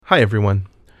Hi everyone,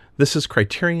 this is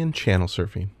Criterion Channel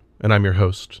Surfing, and I'm your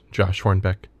host, Josh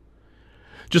Hornbeck.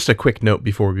 Just a quick note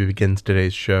before we begin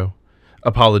today's show.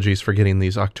 Apologies for getting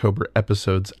these October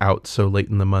episodes out so late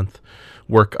in the month.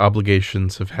 Work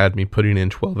obligations have had me putting in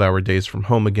 12-hour days from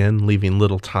home again, leaving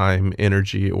little time,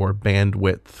 energy, or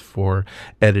bandwidth for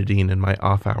editing in my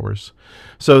off hours.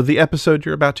 So the episode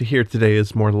you're about to hear today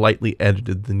is more lightly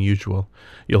edited than usual.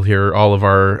 You'll hear all of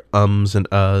our ums and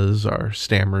uhs, our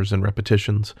stammers and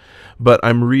repetitions, but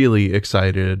I'm really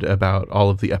excited about all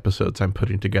of the episodes I'm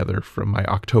putting together from my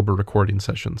October recording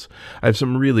sessions. I have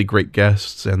some really great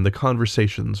guests, and the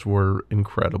conversations were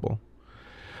incredible.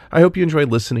 I hope you enjoyed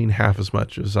listening half as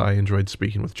much as I enjoyed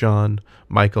speaking with John,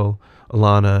 Michael,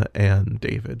 Alana, and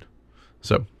David.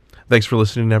 So, thanks for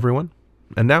listening, everyone.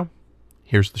 And now,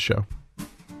 here's the show.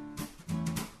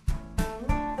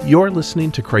 You're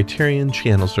listening to Criterion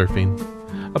Channel Surfing,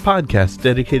 a podcast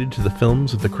dedicated to the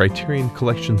films of the Criterion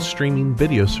Collection streaming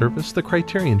video service, the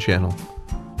Criterion Channel.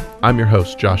 I'm your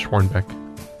host, Josh Hornbeck.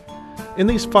 In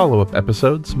these follow-up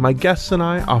episodes, my guests and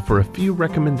I offer a few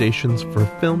recommendations for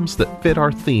films that fit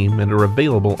our theme and are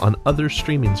available on other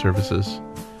streaming services.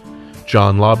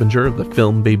 John Lobinger of the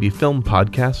Film Baby Film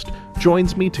podcast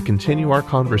joins me to continue our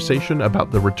conversation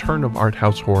about the return of art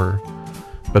house horror.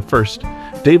 But first,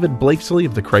 David Blakesley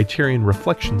of the Criterion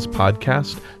Reflections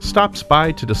podcast stops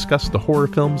by to discuss the horror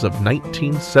films of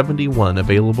 1971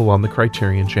 available on the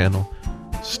Criterion Channel.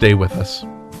 Stay with us.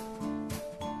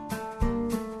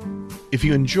 If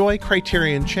you enjoy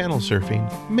Criterion Channel Surfing,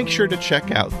 make sure to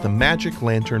check out the Magic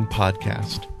Lantern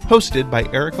podcast, hosted by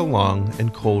Erica Long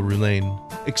and Cole Roulaine,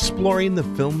 exploring the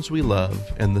films we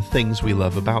love and the things we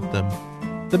love about them.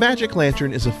 The Magic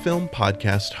Lantern is a film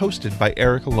podcast hosted by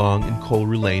Erica Long and Cole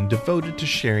Roulaine devoted to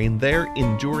sharing their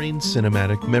enduring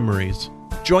cinematic memories.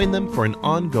 Join them for an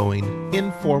ongoing,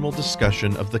 informal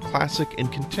discussion of the classic and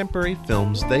contemporary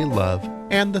films they love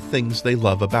and the things they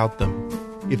love about them.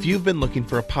 If you've been looking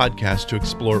for a podcast to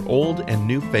explore old and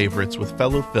new favorites with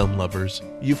fellow film lovers,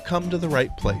 you've come to the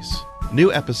right place.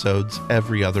 New episodes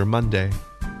every other Monday.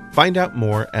 Find out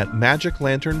more at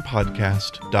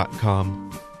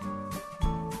magiclanternpodcast.com.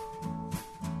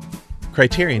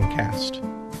 Criterion Cast,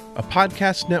 a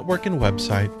podcast network and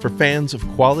website for fans of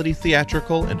quality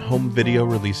theatrical and home video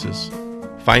releases.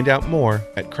 Find out more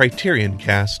at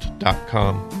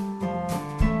criterioncast.com.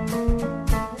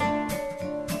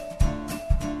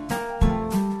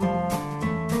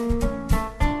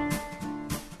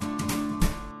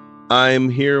 I'm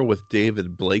here with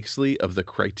David Blakesley of the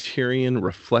Criterion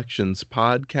Reflections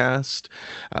podcast.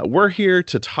 We're here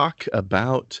to talk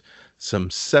about some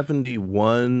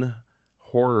 71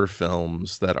 horror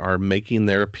films that are making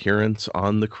their appearance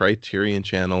on the Criterion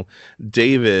Channel.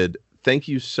 David, thank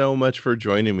you so much for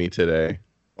joining me today.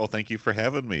 Well, thank you for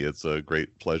having me. It's a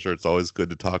great pleasure. It's always good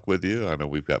to talk with you. I know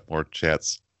we've got more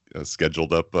chats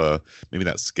scheduled up, maybe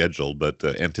not scheduled, but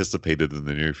anticipated in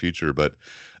the near future. But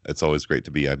it's always great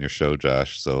to be on your show,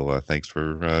 Josh. So thanks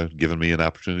for giving me an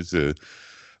opportunity to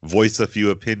voice a few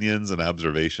opinions and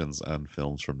observations on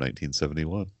films from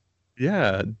 1971.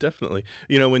 Yeah, definitely.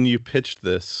 You know, when you pitched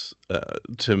this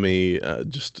to me,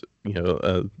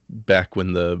 back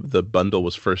when the bundle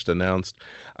was first announced,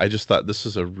 I just thought this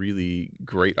is a really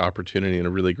great opportunity and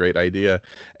a really great idea.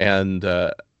 And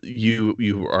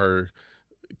you are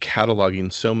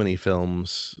cataloging so many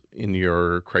films in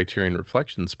your Criterion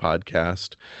Reflections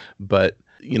podcast, but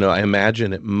I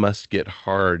imagine it must get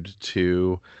hard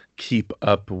to keep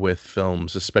up with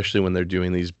films, especially when they're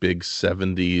doing these big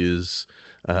 70s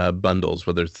bundles,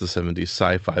 whether it's the 70s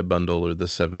sci-fi bundle or the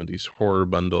 70s horror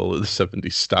bundle or the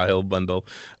 70s style bundle.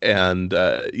 And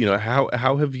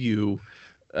how have you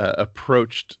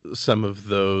approached some of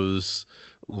those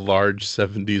large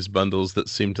 70s bundles that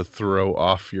seem to throw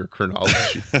off your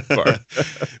chronology?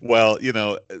 Well,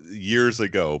 years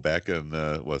ago, back in,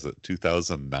 was it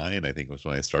 2009, I think was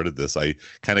when I started this, I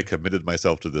kind of committed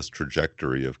myself to this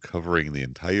trajectory of covering the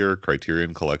entire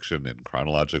Criterion collection in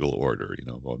chronological order,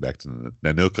 going back to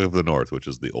Nanook of the North, which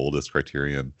is the oldest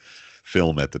Criterion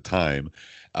film at the time.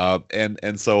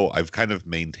 And so I've kind of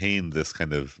maintained this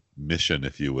kind of mission,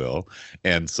 if you will.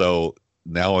 And so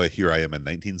now here I am in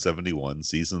 1971,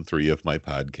 season 3 of my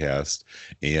podcast,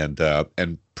 and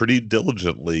pretty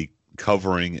diligently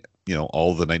covering,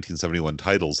 all the 1971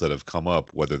 titles that have come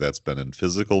up, whether that's been in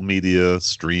physical media,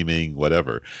 streaming,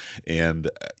 whatever. And,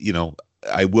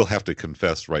 I will have to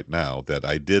confess right now that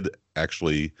I did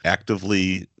actually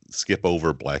actively skip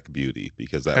over Black Beauty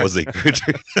because that was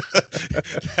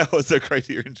a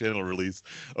Criterion Channel release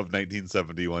of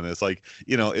 1971. It's like,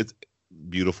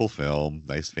 beautiful film,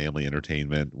 nice family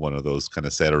entertainment, one of those kind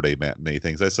of Saturday matinee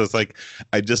things. It's like,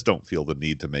 I just don't feel the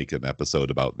need to make an episode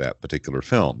about that particular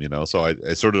film, so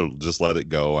I sort of just let it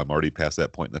go. I'm already past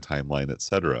that point in the timeline,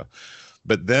 etc.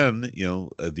 But then,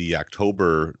 the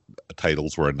October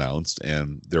titles were announced,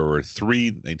 and there were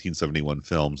 3 1971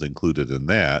 films included in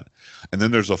that. And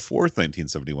then there's a fourth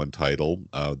 1971 title,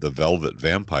 The Velvet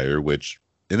Vampire, which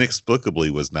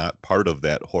inexplicably was not part of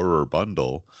that horror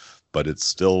bundle, but it's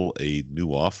still a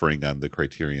new offering on the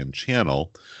Criterion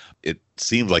Channel. It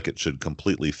seems like it should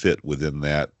completely fit within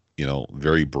that,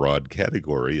 very broad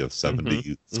category of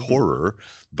 70s horror,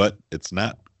 but it's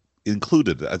not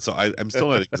included. And so I'm still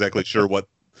not exactly sure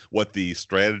what the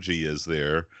strategy is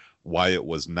there, why it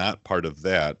was not part of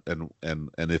that, and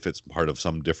if it's part of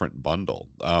some different bundle.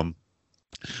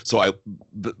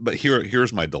 But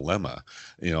here's my dilemma.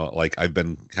 Like, I've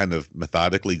been kind of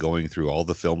methodically going through all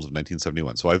the films of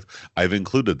 1971. So I've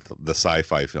included the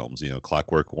sci-fi films,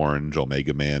 Clockwork Orange,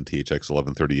 Omega Man, THX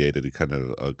 1138,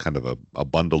 and kind of a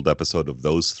bundled episode of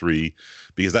those 3,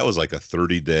 because that was like a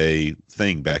 30-day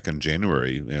thing back in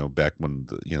January, back when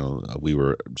we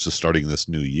were just starting this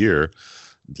new year.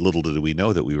 Little did we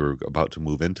know that we were about to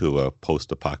move into a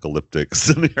post-apocalyptic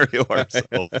scenario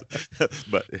ourselves,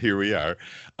 but here we are.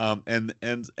 And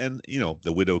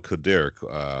The Widow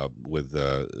Coderre with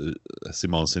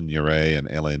Simone Signoret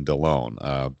and Alain Delon,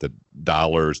 the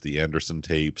Dollars, the Anderson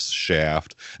tapes,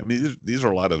 Shaft. I mean, these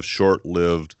are a lot of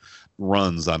short-lived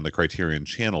runs on the Criterion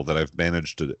Channel that I've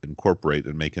managed to incorporate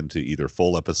and make into either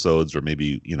full episodes or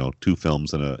maybe 2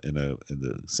 films in a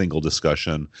single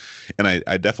discussion. And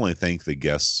I definitely thank the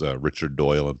guests, Richard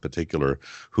Doyle in particular,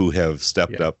 who have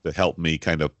stepped up to help me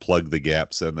kind of plug the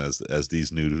gaps in as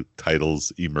these new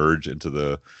titles emerge into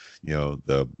the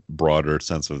broader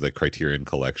sense of the Criterion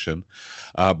collection.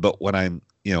 But when I'm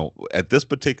at this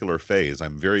particular phase,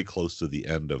 I'm very close to the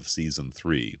end of season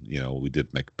 3. We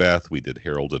did Macbeth, we did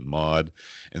Harold and Maude,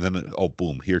 and then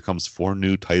boom, here comes 4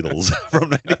 new titles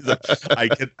from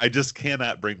 90s. I just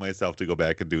cannot bring myself to go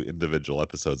back and do individual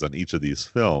episodes on each of these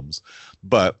films,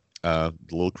 but a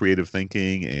little creative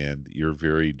thinking and your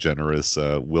very generous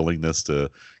willingness to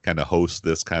kind of host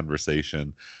this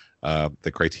conversation.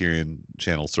 The Criterion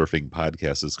Channel Surfing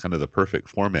Podcast is kind of the perfect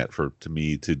format to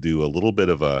me to do a little bit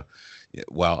of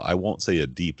I won't say a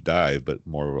deep dive, but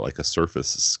more like a surface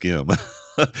skim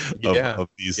of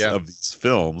these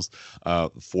films.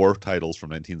 4 titles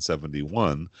from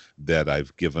 1971 that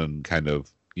I've given kind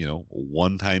of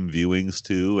one-time viewings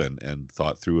to and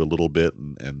thought through a little bit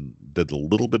and did a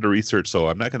little bit of research. So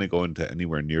I'm not going to go into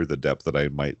anywhere near the depth that I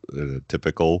might in a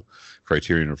typical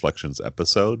Criterion Reflections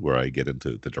episode, where I get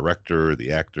into the director,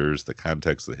 the actors, the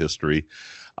context, the history.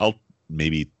 I'll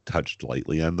maybe touched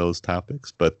lightly on those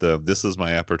topics, but this is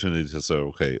my opportunity to say,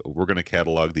 okay, we're going to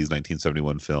catalog these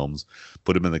 1971 films,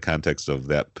 put them in the context of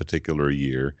that particular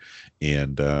year,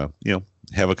 and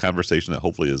have a conversation that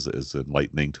hopefully is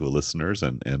enlightening to listeners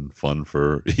and fun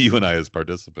for you and I as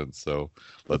participants. So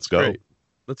let's go. Great.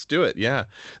 Let's do it. Yeah,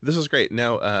 this is great.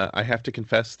 Now, I have to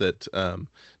confess that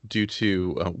due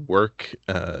to work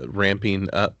ramping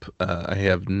up, I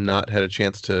have not had a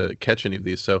chance to catch any of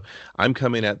these. So I'm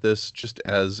coming at this just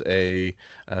as to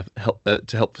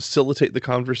help facilitate the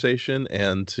conversation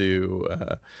and to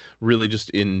really just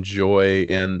enjoy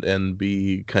and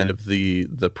be kind of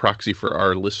the proxy for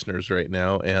our listeners right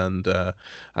now. And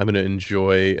I'm going to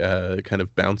enjoy kind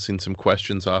of bouncing some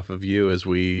questions off of you as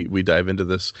we dive into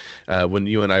this. When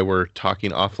you and I were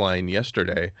talking offline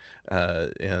yesterday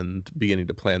and beginning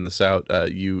to plan this out,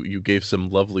 you gave some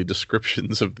lovely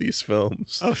descriptions of these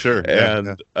films. Oh, sure.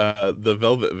 And The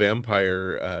Velvet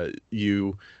Vampire,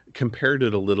 you compared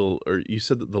it a little, or you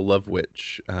said that The Love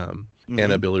Witch,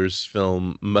 Anna Biller's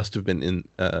film, must have been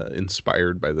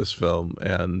inspired by this film,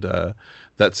 and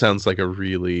that sounds like a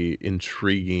really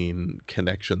intriguing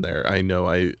connection there. I know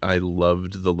I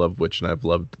loved The Love Witch, and I've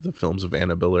loved the films of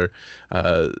Anna Biller,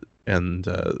 and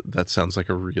that sounds like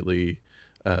a really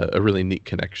neat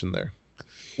connection there.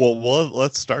 Well,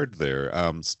 let's start there.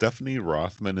 Stephanie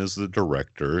Rothman is the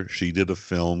director. She did a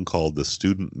film called The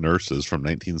Student Nurses from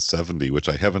 1970, which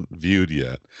I haven't viewed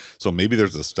yet. So maybe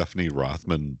there's a Stephanie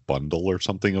Rothman bundle or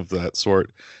something of that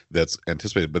sort that's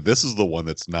anticipated. But this is the one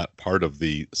that's not part of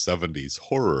the 70s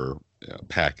horror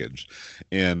package,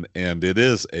 and it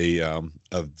is a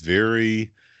very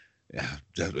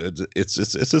it's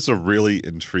just a really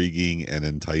intriguing and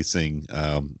enticing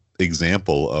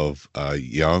example of a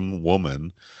young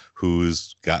woman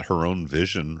who's got her own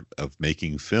vision of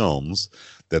making films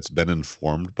that's been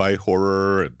informed by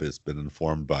horror, it's been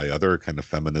informed by other kind of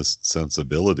feminist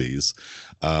sensibilities.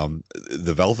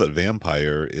 The Velvet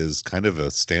Vampire is kind of a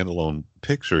standalone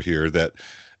picture here that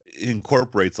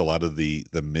incorporates a lot of the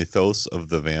mythos of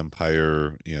the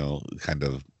vampire, kind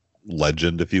of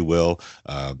legend, if you will.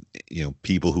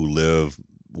 People who live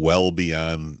well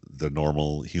beyond the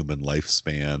normal human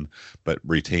lifespan, but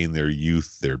retain their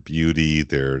youth, their beauty,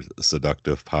 their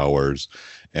seductive powers,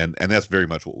 and that's very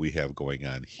much what we have going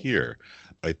on here.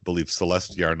 I believe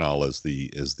Celeste Yarnall is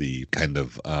the kind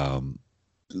of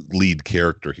lead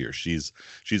character here. She's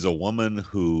a woman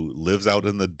who lives out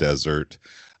in the desert.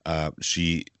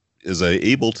 She is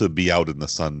able to be out in the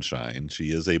sunshine.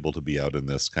 She is able to be out in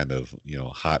this kind of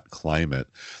hot climate.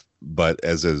 But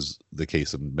as is the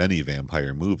case in many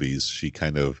vampire movies, she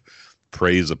kind of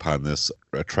preys upon this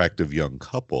attractive young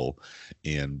couple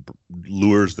and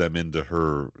lures them into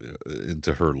her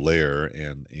lair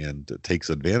and takes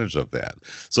advantage of that.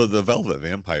 So the Velvet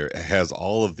Vampire has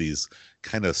all of these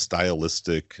kind of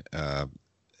stylistic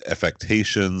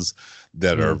affectations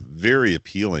that are very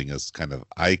appealing as kind of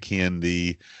eye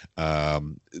candy.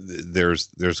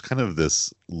 There's kind of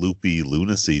this loopy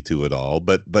lunacy to it all,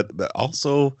 but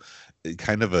also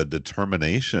kind of a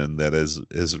determination that is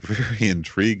very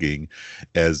intriguing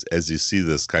as you see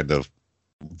this kind of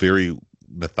very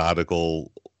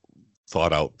methodical,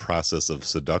 thought out process of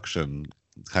seduction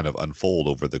kind of unfold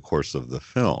over the course of the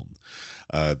film.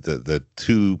 The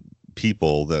two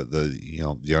people, the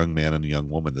young man and young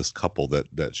woman, this couple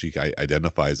that she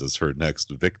identifies as her next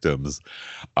victims,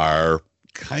 are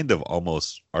kind of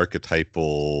almost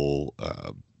archetypal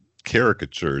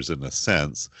caricatures in a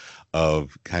sense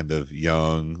of kind of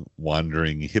young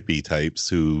wandering hippie types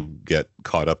who get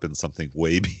caught up in something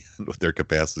way beyond what their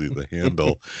capacity to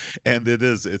handle. And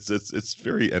it's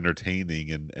very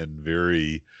entertaining and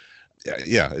very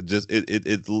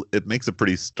it makes a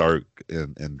pretty stark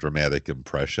and dramatic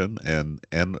impression, and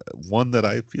one that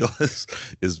I feel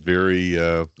is very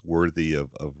worthy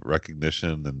of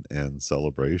recognition and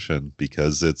celebration,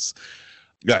 because it's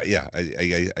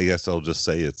I guess I'll just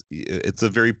say it's a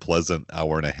very pleasant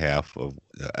hour and a half of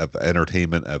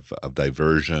entertainment, of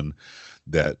diversion,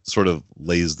 that sort of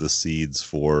lays the seeds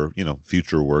for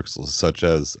future works such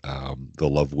as The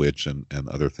Love Witch and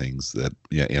other things that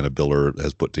Anna Biller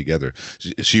has put together.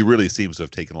 She really seems to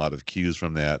have taken a lot of cues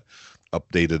from that,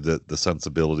 updated the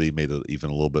sensibility, made it even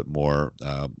a little bit more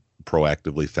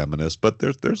proactively feminist. But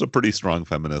there's a pretty strong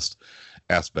feminist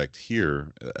aspect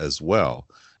here as well.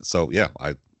 So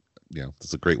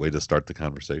it's a great way to start the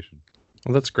conversation.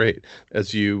 Well, that's great.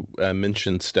 As you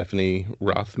mentioned Stephanie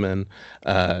Rothman,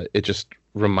 it just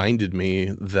reminded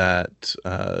me that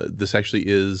this actually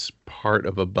is part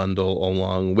of a bundle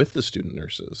along with the student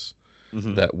nurses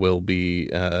that will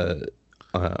be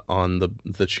on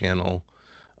the channel.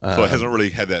 So it hasn't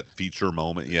really had that feature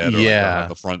moment yet, or yeah, on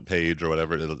the front page or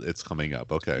whatever. It's coming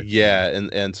up. Okay. Yeah,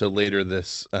 and so later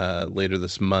this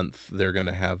month they're going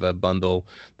to have a bundle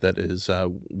that is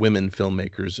women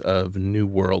filmmakers of New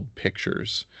World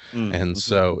Pictures, and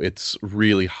so it's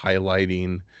really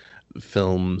highlighting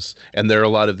films, and there are a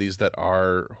lot of these that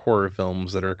are horror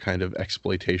films that are kind of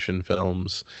exploitation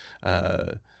films,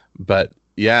 but.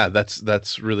 Yeah,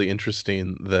 that's really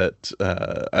interesting. That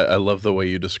I love the way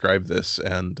you describe this,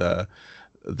 and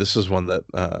this is one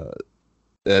that,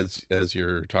 as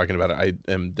you're talking about it,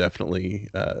 I am definitely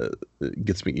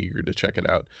gets me eager to check it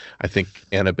out. I think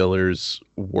Anna Biller's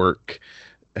work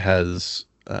has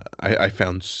I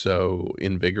found so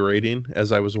invigorating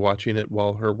as I was watching it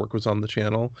while her work was on the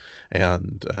channel,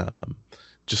 and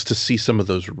just to see some of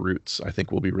those roots, I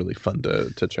think will be really fun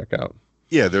to check out.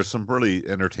 Yeah, there's some really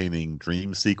entertaining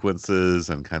dream sequences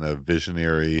and kind of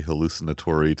visionary,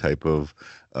 hallucinatory type of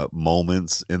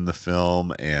moments in the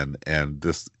film, and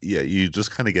this, you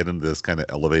just kind of get into this kind of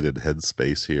elevated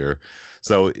headspace here.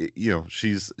 So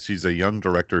she's a young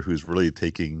director who's really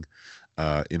taking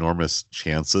enormous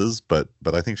chances, but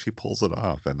I think she pulls it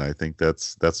off, and I think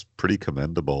that's pretty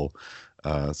commendable.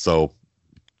 So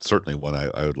certainly one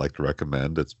I would like to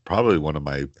recommend. It's probably one of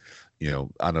my,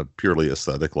 on a purely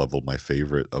aesthetic level, my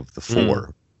favorite of the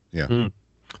four. Yeah.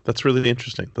 That's really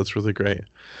interesting. That's really great.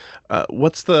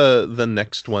 What's the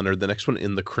next one, or the next one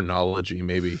in the chronology,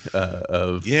 maybe,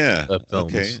 of films?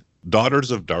 Okay. Daughters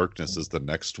of Darkness is the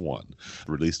next one,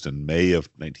 released in May of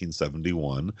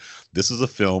 1971. This is a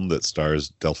film that stars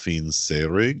Delphine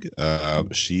Seyrig.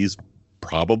 She's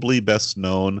probably best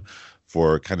known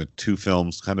for kind of two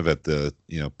films kind of at the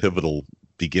pivotal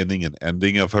beginning and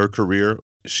ending of her career.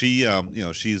 She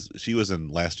she was in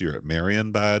last year at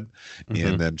Marienbad, Hmm.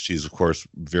 and then she's of course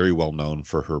very well known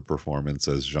for her performance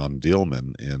as Jeanne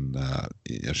Dielman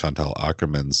in Chantal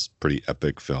Ackerman's pretty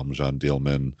epic film Jeanne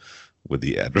Dielman, with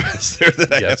the address there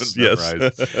that I Yes, haven't yes.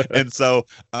 memorized. And so,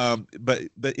 but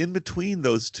in between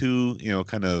those two,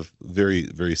 kind of very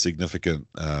very significant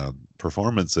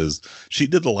performances, she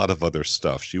did a lot of other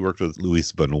stuff. She worked with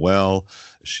Luis Buñuel.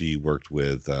 She worked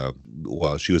with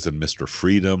she was in Mr.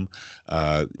 Freedom,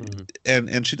 uh, Hmm.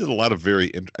 and she did a lot of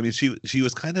I mean, she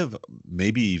was kind of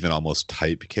maybe even almost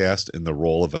typecast in the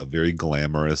role of a very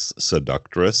glamorous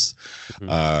seductress.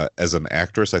 Hmm. As an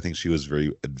actress, I think she was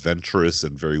very adventurous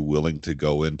and very willing to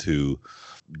go into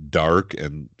dark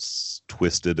and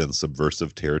twisted and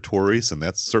subversive territories, and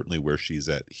that's certainly where she's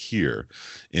at here.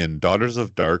 In Daughters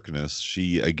of Darkness,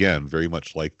 she again very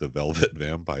much like the Velvet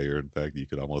Vampire. In fact, you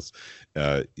could almost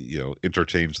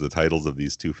interchange the titles of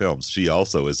these two films. She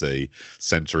also is a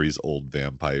centuries old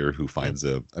vampire who finds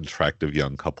an attractive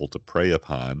young couple to prey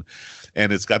upon,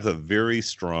 and it's got a very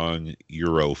strong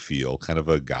Euro feel, kind of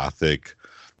a gothic,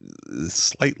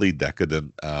 slightly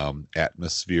decadent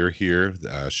atmosphere here.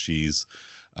 She's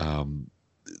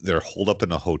they're holed up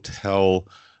in a hotel.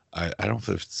 I don't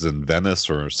know if it's in Venice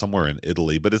or somewhere in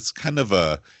Italy, but it's kind of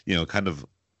a kind of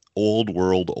old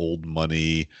world, old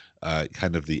money,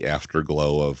 kind of the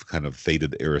afterglow of kind of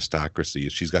faded aristocracy.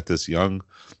 She's got this young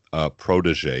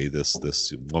protege,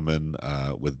 this woman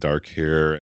with dark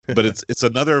hair, but it's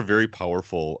another very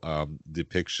powerful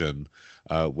depiction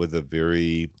with a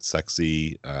very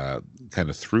sexy kind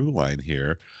of through line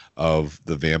here of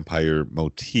the vampire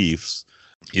motifs.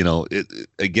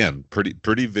 Again,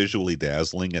 pretty visually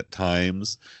dazzling at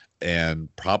times,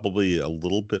 and probably a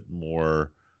little bit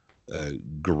more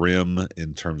grim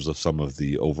in terms of some of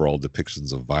the overall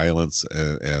depictions of violence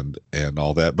and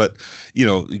all that. But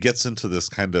it gets into this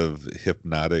kind of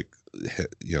hypnotic,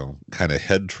 kind of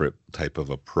head trip type of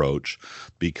approach,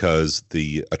 because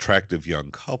the attractive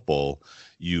young couple,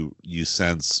 you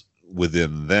sense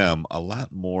within them a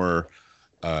lot more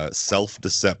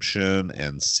self-deception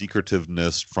and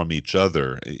secretiveness from each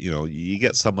other. You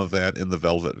get some of that in the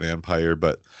Velvet Vampire,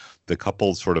 but the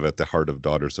couple sort of at the heart of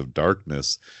Daughters of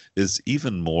Darkness is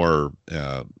even more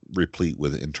replete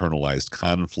with internalized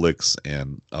conflicts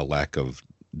and a lack of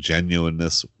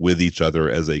genuineness with each other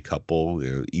as a couple.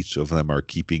 Each of them are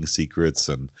keeping secrets,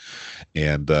 and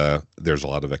there's a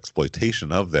lot of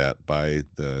exploitation of that by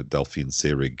the Delphine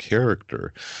Seyrig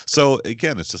character. So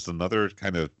again, it's just another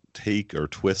kind of take or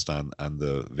twist on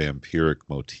the vampiric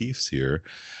motifs here,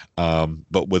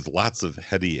 but with lots of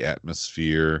heady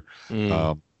atmosphere.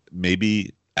 Mm.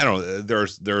 Maybe, I don't know,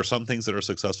 there are some things that are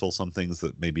successful, some things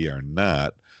that maybe are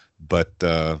not, but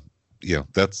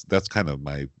that's kind of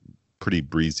my pretty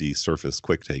breezy surface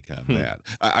quick take on that.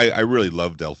 I really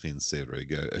love Delphine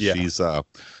Seyrig. Yeah.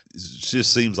 She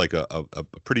just seems like a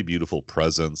pretty beautiful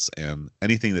presence, and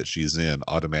anything that she's in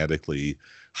automatically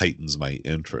heightens my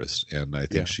interest, and I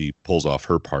think she pulls off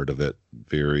her part of it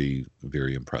very,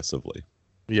 very impressively.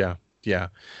 Yeah. Yeah.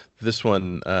 This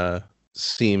one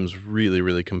seems really,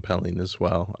 really compelling as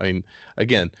well. I mean,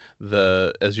 again,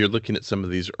 as you're looking at some of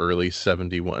these early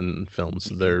 71 films,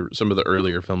 they're some of the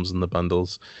earlier films in the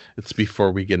bundles. It's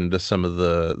before we get into some of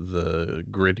the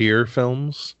grittier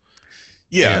films.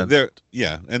 Yeah,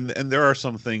 And and there are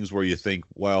some things where you think,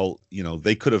 well,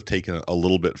 they could have taken it a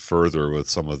little bit further with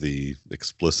some of the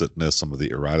explicitness, some of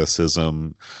the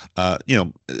eroticism.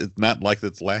 It's not like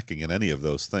it's lacking in any of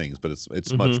those things, but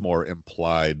it's much more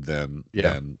implied than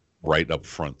right up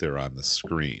front there on the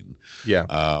screen.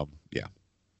 Yeah. Yeah.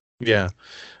 Yeah.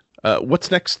 What's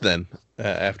next then?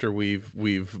 After we've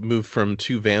moved from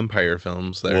two vampire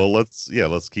films there. Well, let's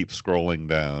keep scrolling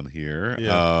down here.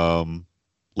 Yeah.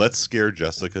 Let's Scare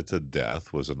Jessica to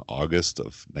Death was an August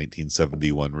of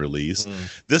 1971 release.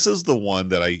 This is the one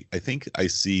that I think I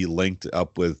see linked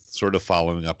up with sort of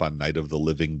following up on Night of the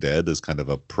Living Dead as kind of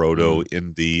a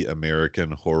proto-indie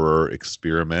American horror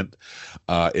experiment.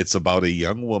 It's about a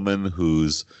young woman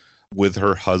who's with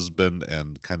her husband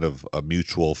and kind of a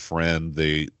mutual friend.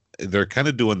 They're kind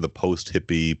of doing the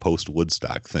post-hippie,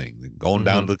 post-Woodstock thing, going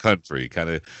down to the country, kind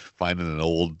of finding an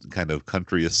old kind of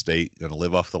country estate, going to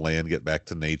live off the land, get back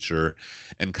to nature,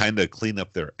 and kind of clean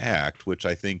up their act, which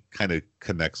I think kind of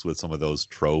connects with some of those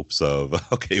tropes of,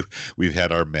 okay, we've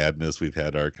had our madness, we've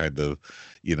had our kind of,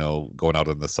 going out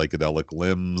on the psychedelic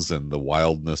limbs and the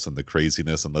wildness and the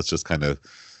craziness, and let's just kind of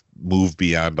move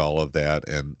beyond all of that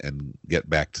and get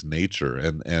back to nature.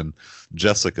 And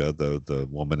Jessica, the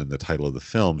woman in the title of the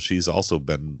film, she's also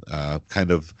been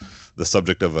kind of the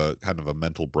subject of a kind of a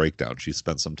mental breakdown. She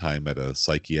spent some time at a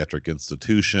psychiatric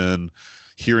institution,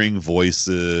 hearing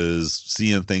voices,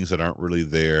 seeing things that aren't really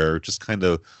there, just kind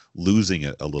of losing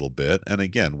it a little bit. And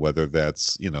again, whether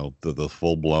that's, you know, the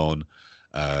full blown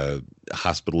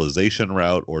hospitalization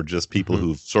route, or just people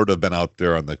who've sort of been out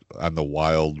there on the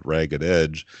wild, ragged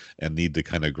edge and need to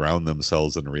kind of ground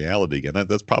themselves in reality again.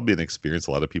 That's probably an experience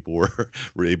a lot of people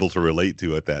were able to relate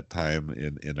to at that time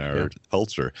in our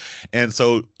culture. And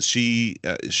so she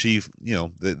you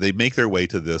know, they make their way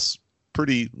to this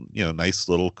pretty, you know, nice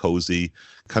little cozy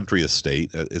country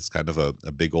estate. It's kind of a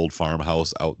big old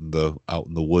farmhouse out in the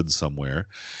woods somewhere.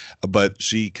 But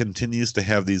she continues to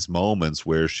have these moments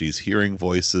where she's hearing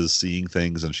voices, seeing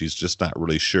things, and she's just not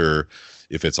really sure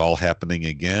if it's all happening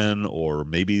again, or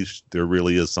maybe there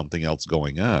really is something else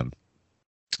going on.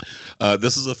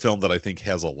 This is a film that I think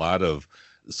has a lot of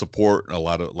support, a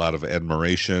lot of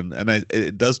admiration, and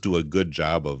it does do a good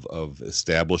job of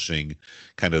establishing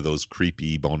kind of those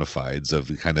creepy bona fides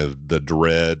of kind of the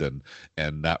dread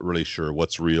and not really sure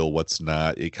what's real, what's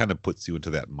not. It kind of puts you into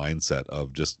that mindset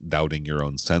of just doubting your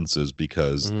own senses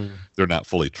because they're not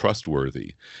fully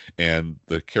trustworthy. And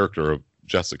the character of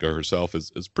Jessica herself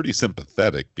is pretty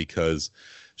sympathetic because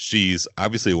she's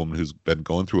obviously a woman who's been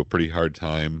going through a pretty hard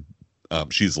time.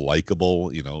 She's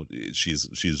likable, you know. She's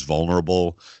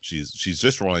vulnerable. She's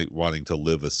just wanting to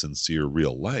live a sincere,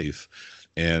 real life,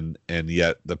 and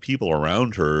yet the people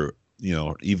around her, you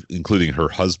know, including her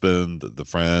husband, the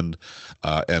friend,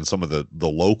 and some of the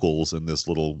locals in this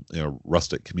little, you know,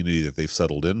 rustic community that they've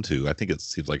settled into. I think it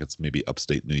seems like it's maybe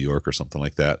upstate New York or something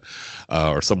like that,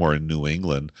 or somewhere in New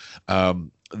England.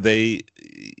 They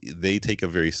take a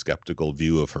very skeptical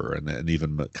view of her and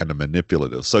even kind of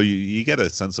manipulative. So you get a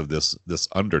sense of this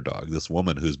underdog, this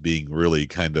woman who's being really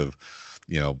kind of,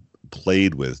 you know,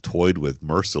 toyed with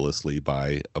mercilessly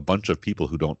by a bunch of people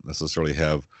who don't necessarily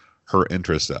have her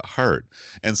interests at heart.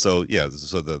 And so, yeah,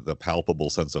 so the palpable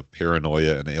sense of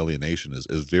paranoia and alienation is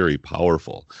very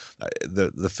powerful.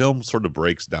 The film sort of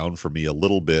breaks down for me a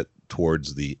little bit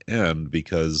towards the end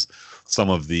because some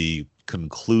of the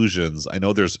conclusions, I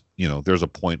know there's a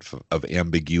point of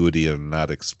ambiguity and not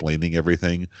explaining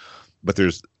everything, but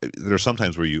there's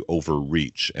sometimes where you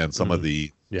overreach, and some of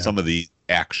the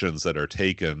actions that are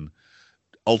taken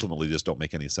ultimately just don't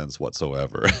make any sense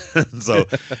whatsoever. So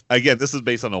again, this is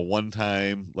based on a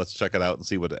one-time, let's check it out and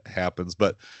see what happens.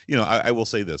 But, you know, I will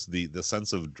say this, the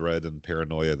sense of dread and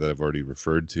paranoia that I've already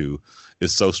referred to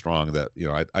is so strong that, you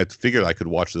know, I figured I could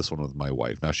watch this one with my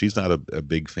wife. Now, she's not a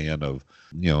big fan of,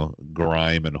 you know,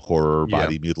 grime and horror,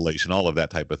 body mutilation, all of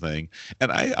that type of thing.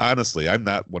 And I honestly, I'm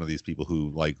not one of these people who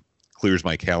like clears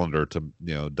my calendar to,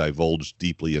 you know, divulge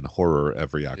deeply in horror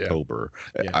every October.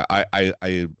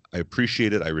 I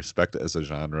appreciate it. I respect it as a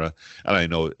genre, and I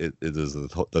know it is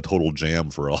the total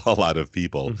jam for a lot of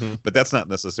people. But that's not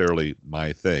necessarily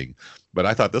my thing. But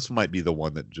I thought this might be the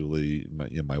one that Julie,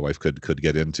 my wife, could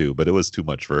get into, but it was too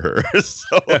much for her.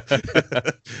 So,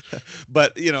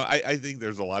 but you know, I think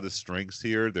there's a lot of strengths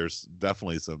here. There's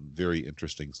definitely some very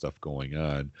interesting stuff going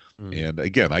on, and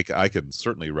again, I can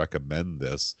certainly recommend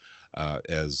this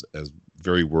as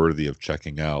very worthy of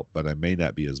checking out, but I may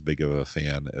not be as big of a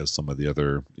fan as some of the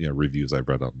other, you know, reviews I've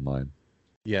read online.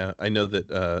 Yeah, I know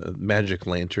that Magic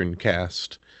Lantern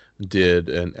Cast did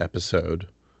an episode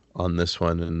on this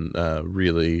one and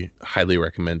really highly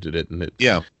recommended it. And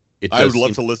I would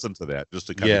love to listen to that just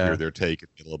to kind of hear their take and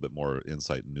get a little bit more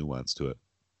insight and nuance to it.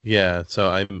 Yeah,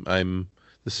 so I'm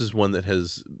this is one that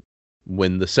has,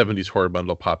 when the 70s horror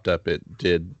bundle popped up, it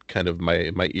did kind of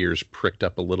my ears pricked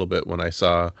up a little bit when I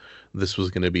saw this was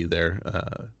going to be there,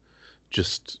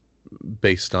 just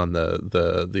based on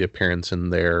the appearance in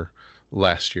their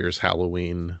last year's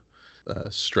Halloween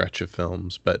stretch of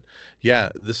films. But yeah,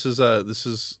 this is a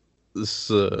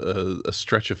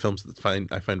stretch of films that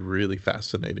I find really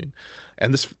fascinating,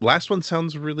 and this last one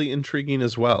sounds really intriguing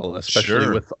as well, especially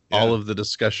with all of the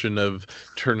discussion of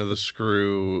Turn of the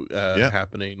Screw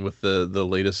happening with the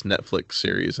latest Netflix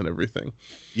series and everything.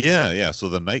 So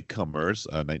The Nightcomers,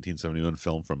 a 1971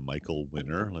 film from Michael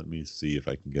Winner. Let me see if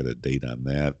I can get a date on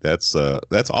that.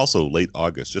 That's also late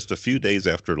August, just a few days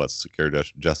after Let's Scare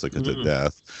Jessica to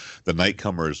Death. The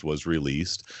Nightcomers was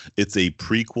released. It's a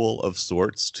prequel of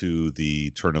sorts to the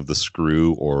Turn of the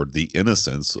Screw or The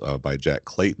Innocents by Jack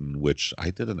Clayton, which I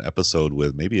did an episode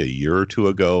with maybe a year or two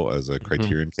ago as a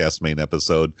Criterion Cast main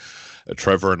episode.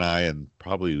 Trevor and I, and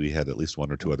probably we had at least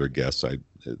one or two other guests.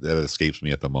 That escapes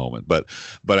me at the moment, but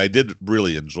I did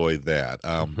really enjoy that.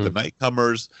 The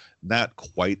Nightcomers, not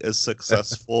quite as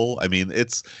successful. I mean,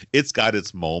 it's got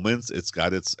its moments. It's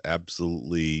got its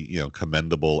absolutely,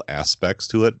 commendable aspects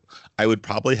to it. I would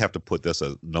probably have to put this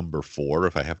at number 4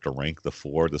 if I have to rank the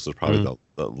 4. This is probably the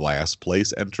last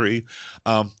place entry,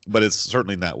 but it's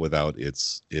certainly not without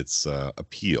its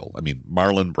appeal. I mean,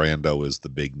 Marlon Brando is the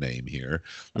big name here.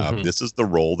 This is the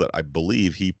role that I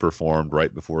believe he performed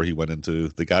right before he went into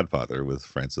The Godfather with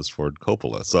Francis Ford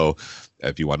Coppola. So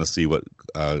if you want to see what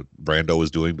Brando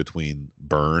was doing between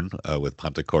Burn with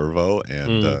Pontecorvo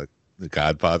and The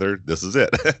Godfather, this is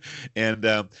it.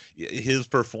 And his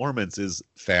performance is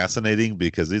fascinating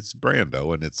because it's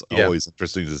Brando, and it's always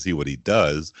interesting to see what he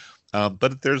does.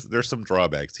 But there's some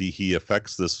drawbacks. He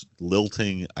affects this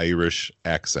lilting Irish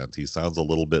accent. He sounds a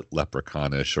little bit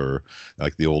leprechaunish, or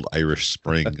like the old Irish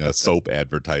Spring soap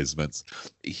advertisements.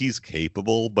 He's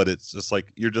capable, but it's just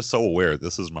like you're just so aware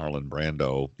this is Marlon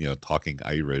Brando, talking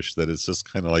Irish, that it's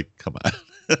just kind of like, come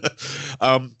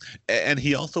on. And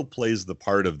he also plays the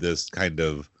part of this kind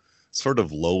of sort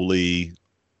of lowly,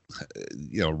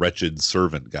 wretched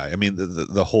servant guy. I mean,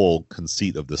 the whole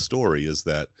conceit of the story is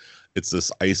that it's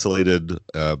this isolated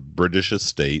British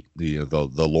estate. The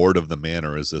lord of the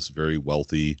manor is this very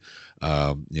wealthy,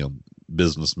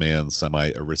 businessman,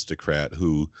 semi-aristocrat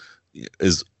who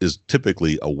is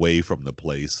typically away from the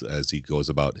place as he goes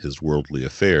about his worldly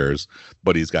affairs.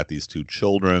 But he's got these 2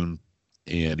 children,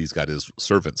 and he's got his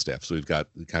servant staff. So we've got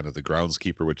kind of the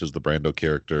groundskeeper, which is the Brando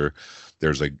character.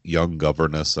 There's a young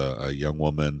governess, a young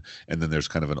woman, and then there's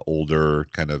kind of an older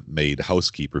kind of maid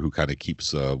housekeeper who kind of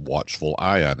keeps a watchful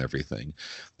eye on everything.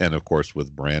 And of course,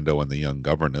 with Brando and the young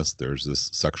governess, there's this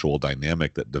sexual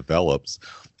dynamic that develops.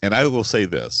 And I will say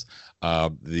this,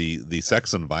 the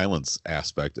sex and violence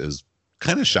aspect is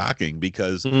kind of shocking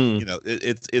because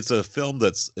it's a film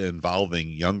that's involving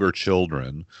younger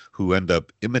children who end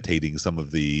up imitating some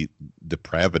of the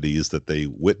depravities that they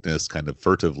witness kind of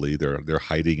furtively. They're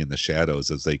hiding in the shadows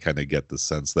as they kind of get the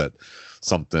sense that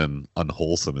something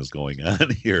unwholesome is going on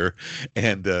here.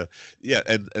 And and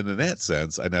in that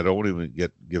sense, and I don't even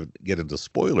get into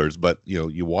spoilers, but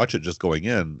you watch it just going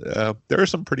in, there are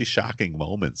some pretty shocking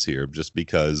moments here just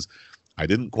because I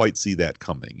didn't quite see that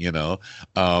coming,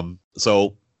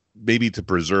 so maybe to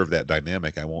preserve that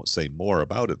dynamic, I won't say more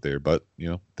about it there, but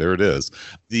there it is.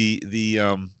 The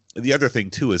other thing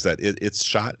too is that it's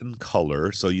shot in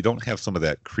color, so you don't have some of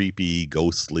that creepy,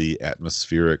 ghostly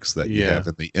atmospherics that you have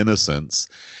in The Innocents.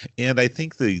 And I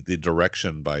think the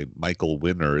direction by Michael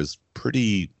Winner is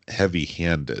pretty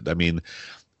heavy-handed. I mean,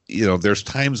 there's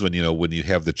times when you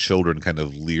have the children kind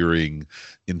of leering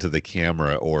into the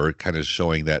camera or kind of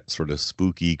showing that sort of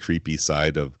spooky, creepy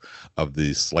side of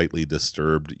the slightly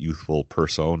disturbed youthful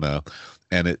persona.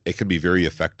 And it can be very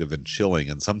effective and chilling.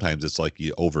 And it's like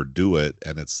you overdo it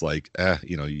and it's like,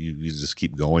 you just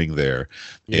keep going there.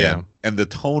 Yeah. And the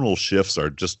tonal shifts are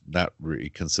just not really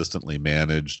consistently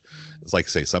managed. It's like,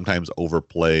 say, sometimes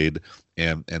overplayed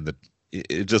and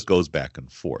it just goes back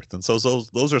and forth. And so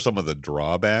those are some of the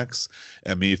drawbacks.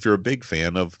 I mean, if you're a big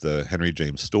fan of the Henry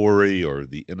James story or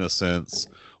The Innocents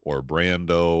or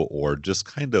Brando or just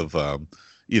kind of,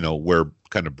 where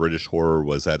kind of British horror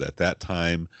was at that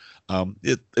time,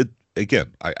 it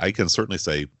again, I can certainly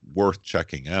say worth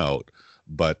checking out,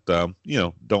 but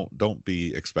don't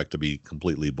expect to be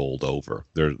completely bowled over.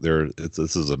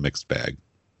 This is a mixed bag.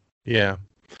 Yeah.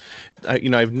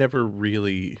 I've never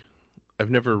really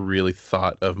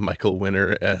thought of Michael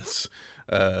Winner as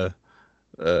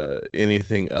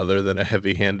anything other than a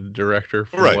heavy-handed director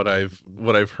from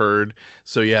what I've heard.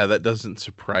 So yeah, that doesn't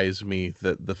surprise me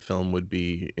that the film would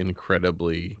be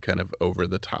incredibly kind of over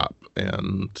the top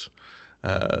and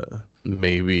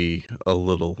maybe a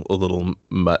little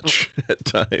much at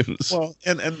times. Well,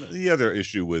 and the other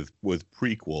issue with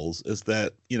prequels is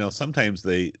that sometimes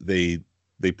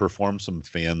they perform some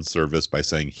fan service by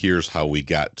saying, here's how we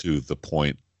got to the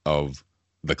point of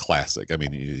the classic. I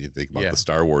mean, you think about the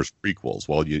Star Wars prequels.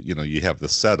 Well, you have the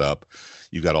setup,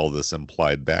 you got all this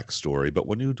implied backstory, but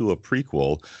when you do a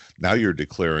prequel, now you're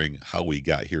declaring how we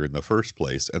got here in the first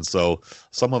place. And so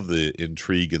some of the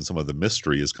intrigue and some of the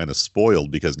mystery is kind of spoiled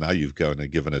because now you've kind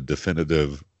of given a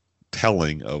definitive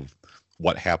telling of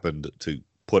what happened to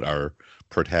put our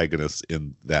protagonists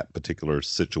in that particular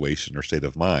situation or state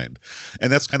of mind.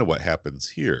 And that's kind of what happens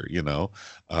here,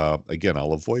 Again,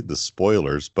 I'll avoid the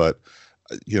spoilers, but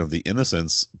The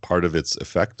Innocents, part of its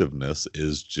effectiveness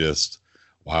is just,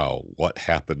 wow, what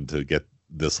happened to get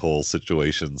this whole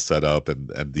situation set up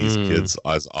and these kids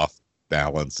as off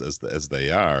balance as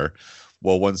they are.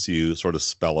 Well, once you sort of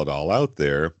spell it all out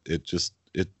there, it just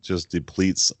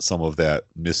depletes some of that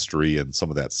mystery and some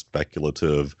of that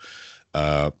speculative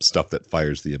stuff that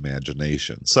fires the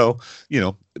imagination. So,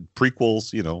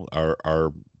 prequels,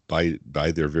 are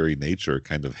by their very nature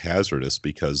kind of hazardous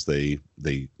because they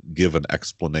give an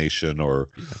explanation or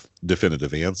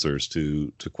definitive answers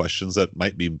to questions that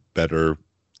might be better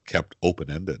kept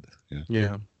open-ended.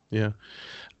 Yeah. Yeah.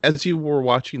 As you were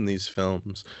watching these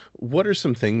films, what are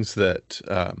some things that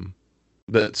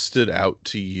that stood out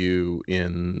to you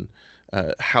in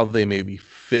how they maybe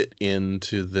fit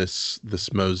into this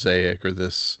mosaic or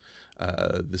this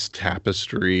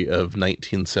tapestry of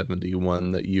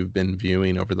 1971 that you've been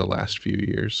viewing over the last few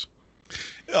years?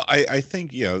 I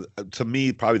think, to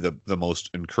me, probably the most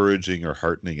encouraging or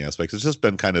heartening aspect has just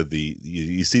been kind of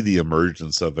you see the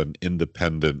emergence of an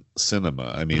independent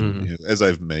cinema. I mean, as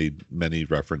I've made many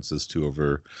references to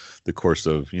over the course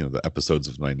of, the episodes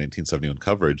of my 1971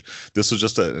 coverage, this was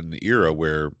just an era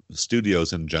where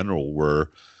studios in general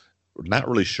were not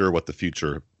really sure what the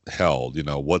future held.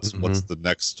 What's the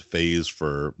next phase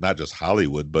for not just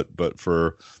Hollywood but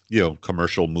for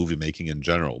commercial movie making in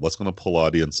general. What's going to pull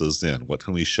audiences in? What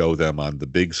can we show them on the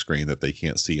big screen that they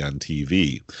can't see on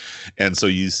TV? And so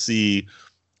you see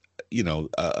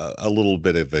a little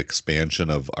bit of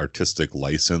expansion of artistic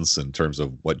license in terms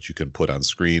of what you can put on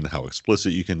screen, how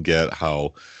explicit you can get,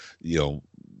 how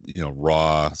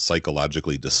raw,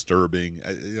 psychologically disturbing.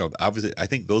 Obviously, I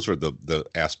think those are the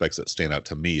aspects that stand out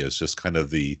to me as just kind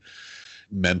of the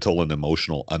mental and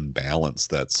emotional unbalance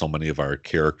that so many of our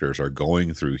characters are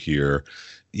going through here.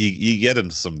 You get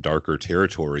into some darker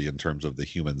territory in terms of the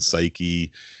human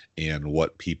psyche and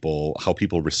how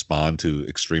people respond to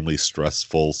extremely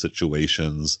stressful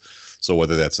situations. So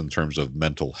whether that's in terms of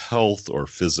mental health or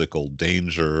physical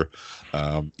danger,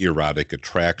 erotic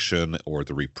attraction, or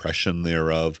the repression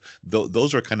thereof,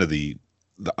 those are kind of the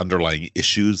underlying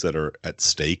issues that are at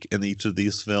stake in each of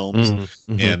these films.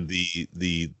 And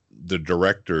the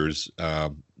directors,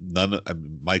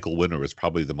 Michael Winner is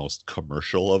probably the most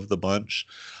commercial of the bunch,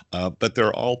 but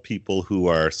they're all people who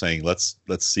are saying, let's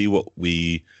see what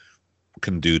we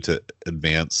can do to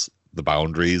advance the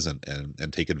boundaries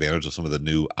and take advantage of some of the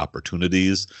new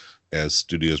opportunities, as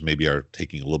studios maybe are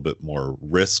taking a little bit more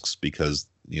risks because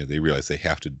they realize they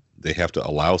have to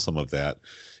allow some of that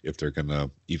if they're going to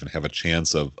even have a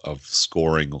chance of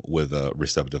scoring with a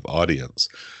receptive audience.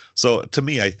 So to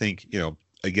me, I think,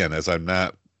 again, as I'm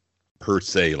not per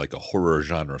se like a horror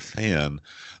genre fan,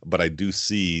 but I do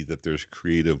see that there's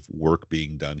creative work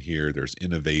being done here. There's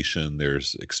innovation,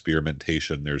 there's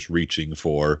experimentation, there's reaching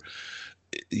for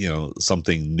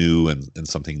something new and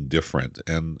something different,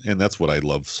 and that's what I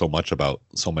love so much about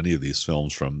so many of these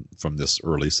films from this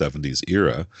early 70s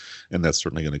era, and that's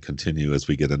certainly going to continue as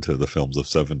we get into the films of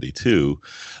 72.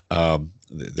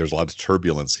 There's a lot of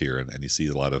turbulence here, and you see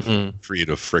a lot of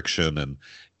creative friction, and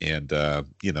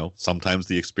sometimes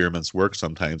the experiments work,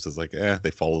 sometimes it's like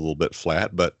they fall a little bit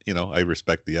flat, but I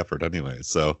respect the effort anyway.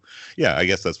 So yeah, I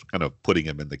guess that's kind of putting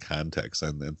them in the context,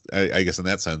 and I guess in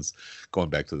that sense, going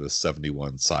back to the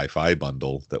 71 sci-fi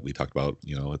bundle that we talked about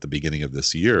at the beginning of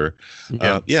this year,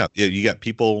 you got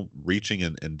people reaching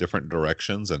in different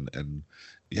directions, and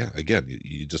yeah, again,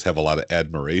 you just have a lot of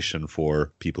admiration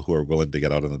for people who are willing to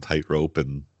get out on the tightrope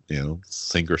and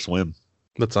sink or swim.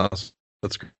 That's awesome.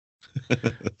 That's great.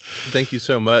 Thank you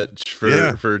so much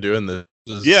for doing this.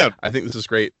 I think this is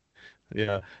great.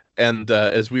 Yeah. And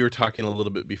as we were talking a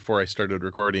little bit before I started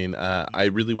recording, I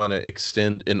really want to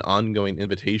extend an ongoing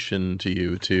invitation to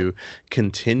you to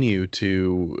continue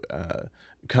to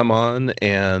come on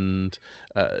and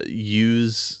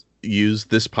use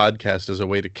this podcast as a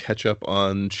way to catch up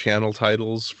on channel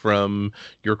titles from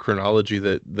your chronology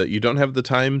that you don't have the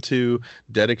time to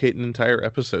dedicate an entire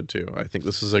episode to. I think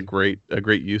this is a great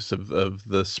use of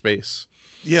the space.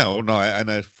 Yeah, no,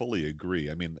 I fully agree.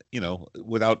 I mean,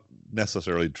 without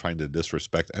necessarily trying to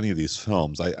disrespect any of these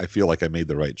films, I feel like I made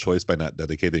the right choice by not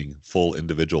dedicating full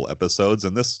individual episodes.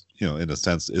 And this, in a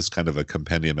sense, is kind of a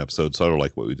compendium episode, sort of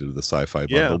like what we did with the sci-fi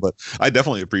bundle. But I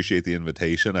definitely appreciate the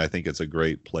invitation. I think it's a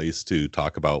great place to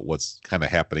talk about what's kind of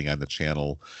happening on the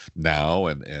channel now,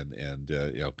 and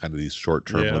kind of these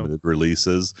short-term limited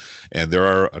releases. And there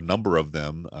are a number of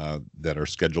them that are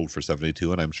scheduled for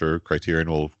 72, and I'm sure Criterion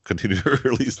will continue to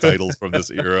release titles from this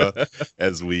era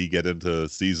as we get into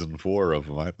season 4 of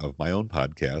my own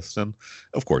podcast. And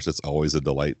of course, it's always a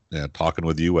delight talking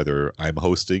with you, whether I'm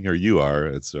hosting or you are.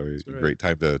 It's a great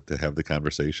time to have the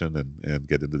conversation and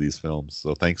get into these films.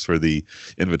 So thanks for the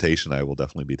invitation. I will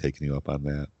definitely be taking you up on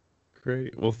that.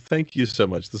 Great. Well, thank you so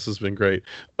much. This has been great.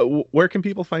 Where can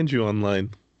people find you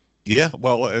online? Yeah,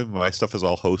 well, and my stuff is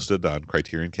all hosted on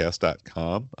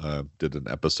CriterionCast.com. Did an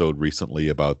episode recently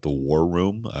about the War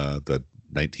Room, the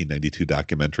 1992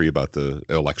 documentary about the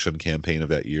election campaign of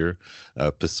that year,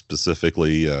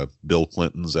 specifically Bill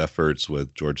Clinton's efforts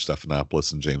with George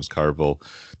Stephanopoulos and James Carville.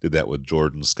 Did that with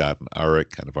Jordan, Scott, and Arik,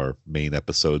 kind of our main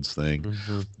episodes thing.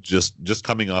 Mm-hmm. Just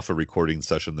coming off a recording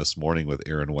session this morning with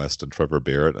Aaron West and Trevor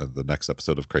Barrett on the next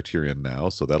episode of Criterion Now.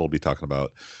 So that'll be talking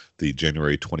about the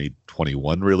January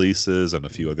 2021 releases and a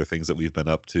few other things that we've been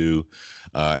up to.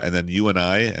 And then you and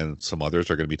I and some others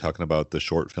are going to be talking about the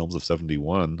short films of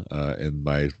 71 in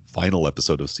my final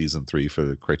episode of season 3 for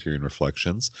the Criterion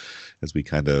Reflections, as we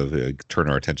kind of turn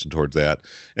our attention towards that.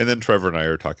 And then Trevor and I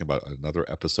are talking about another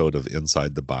episode of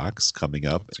Inside the Box coming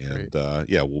up. That's and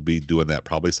yeah, we'll be doing that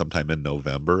probably sometime in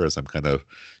November, as I'm kind of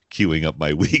queuing up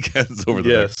my weekends over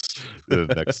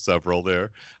the next several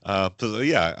there. So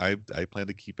yeah, I plan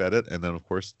to keep at it. And then of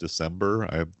course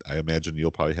December, I imagine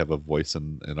you'll probably have a voice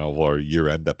in all of our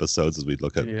year-end episodes as we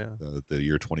look at the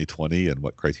year 2020 and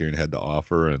what Criterion had to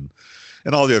offer, and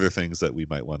all the other things that we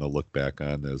might want to look back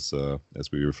on as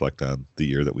we reflect on the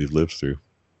year that we've lived through.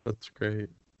 That's great.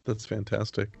 That's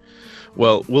fantastic.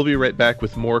 Well, we'll be right back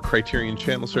with more Criterion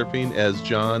Channel Surfing as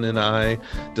John and I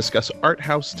discuss art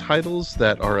house titles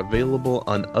that are available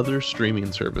on other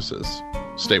streaming services.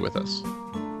 Stay with us.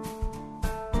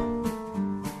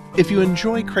 If you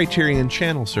enjoy Criterion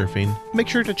Channel Surfing, make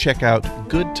sure to check out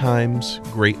Good Times,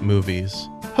 Great Movies,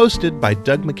 hosted by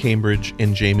Doug McCambridge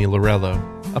and Jamie Lorello,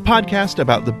 a podcast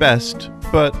about the best,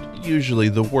 but usually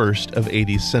the worst, of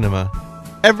 80s cinema.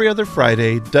 Every other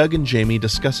Friday, Doug and Jamie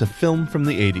discuss a film from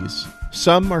the 80s.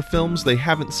 Some are films they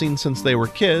haven't seen since they were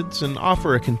kids and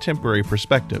offer a contemporary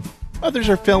perspective. Others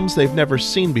are films they've never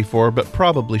seen before but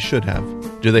probably should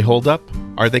have. Do they hold up?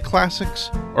 Are they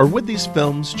classics? Or would these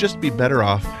films just be better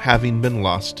off having been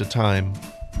lost to time?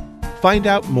 Find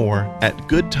out more at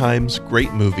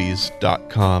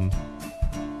goodtimesgreatmovies.com.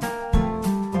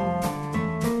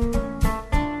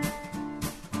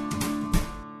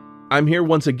 I'm here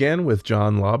once again with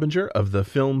John Lobinger of the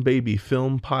Film Baby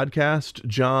Film Podcast.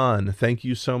 John, thank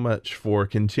you so much for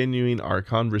continuing our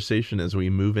conversation as we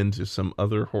move into some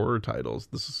other horror titles.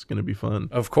 This is going to be fun.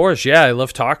 Of course, yeah. I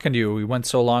love talking to you. We went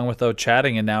so long without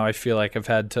chatting, and now I feel like I've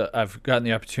gotten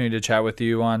the opportunity to chat with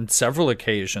you on several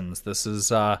occasions. This is,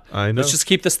 I know. Let's just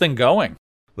keep this thing going.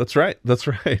 That's right. That's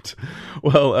right.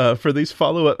 Well, for these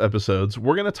follow-up episodes,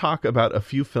 we're going to talk about a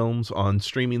few films on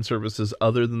streaming services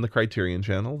other than the Criterion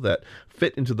Channel that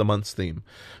fit into the month's theme.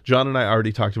 John and I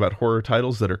already talked about horror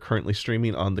titles that are currently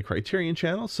streaming on the Criterion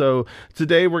Channel, so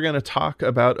today we're going to talk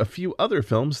about a few other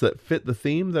films that fit the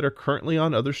theme that are currently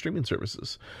on other streaming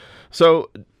services. So,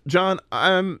 John,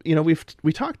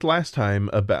 we talked last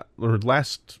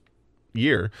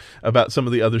year about some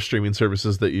of the other streaming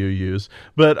services that you use,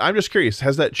 but I'm just curious,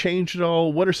 has that changed at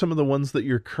all? What are some of the ones that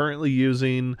you're currently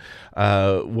using?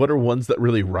 What are ones that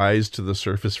really rise to the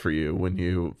surface for you when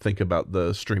you think about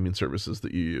the streaming services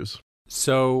that you use?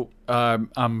 So,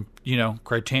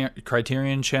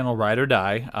 Criterion Channel Ride or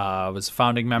Die. I was a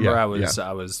founding member. I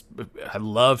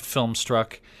loved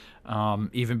Filmstruck.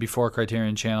 Even before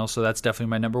Criterion Channel, so that's definitely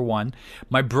my number one.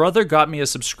 My brother got me a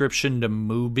subscription to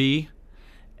Mubi,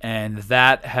 and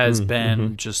that has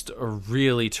been just a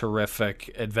really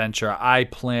terrific adventure. I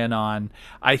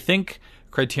think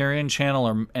Criterion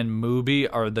Channel and Mubi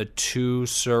are the two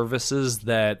services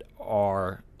that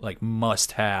are like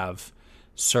must-have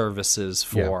services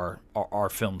for our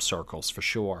film circles, for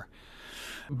sure.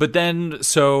 But then,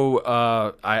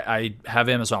 I have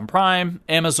Amazon Prime.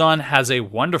 Amazon has a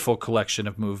wonderful collection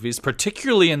of movies,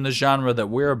 particularly in the genre that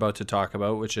we're about to talk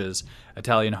about, which is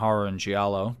Italian horror and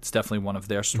giallo. It's definitely one of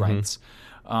their strengths.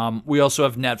 We also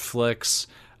have Netflix.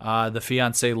 The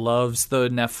fiance loves the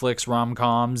Netflix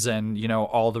rom-coms and,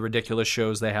 all the ridiculous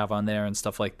shows they have on there and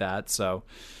stuff like that. So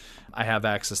I have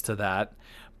access to that.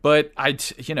 But I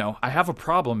have a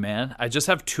problem, man. I just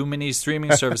have too many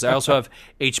streaming services. I also have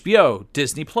HBO,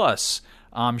 Disney Plus,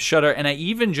 Shudder, and I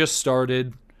even just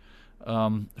started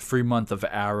a free month of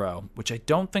Arrow, which I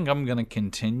don't think I'm going to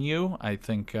continue. I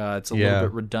think it's a little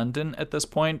bit redundant at this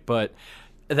point. But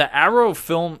the Arrow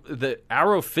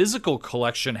physical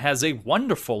collection has a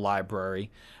wonderful library,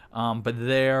 but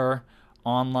their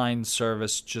online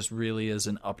service just really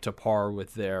isn't up to par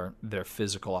with their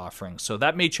physical offerings. So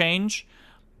that may change.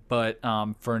 But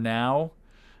for now,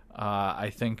 I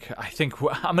think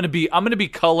I'm gonna be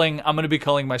culling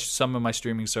some of my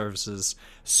streaming services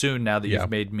soon. Now that you've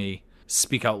made me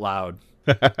speak out loud,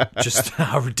 just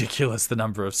how ridiculous the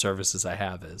number of services I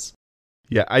have is.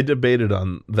 Yeah, I debated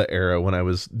on the Arrow when I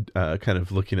was kind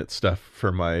of looking at stuff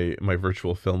for my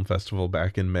virtual film festival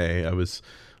back in May. I was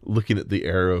looking at the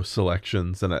Arrow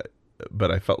selections,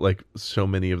 but I felt like so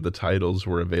many of the titles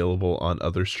were available on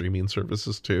other streaming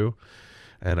services too,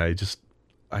 and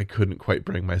I couldn't quite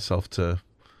bring myself to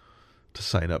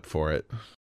sign up for it.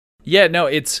 Yeah, no,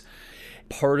 it's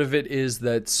part of it is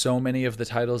that so many of the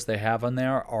titles they have on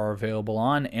there are available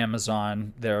on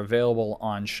Amazon. They're available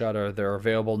on Shudder. They're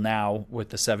available now with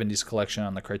the 70s collection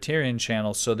on the Criterion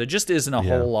Channel. So there just isn't a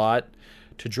whole lot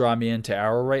to draw me into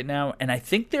Arrow right now. And I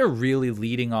think they're really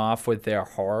leading off with their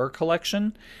horror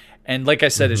collection. And like I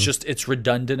said, it's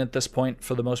redundant at this point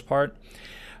for the most part.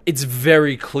 It's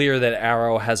very clear that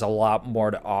Arrow has a lot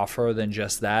more to offer than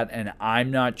just that. And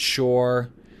I'm not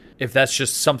sure if that's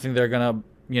just something they're going to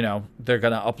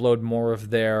upload more of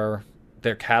their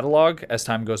catalog as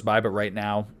time goes by, but right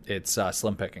now it's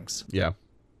slim pickings. Yeah.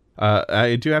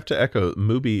 I do have to echo,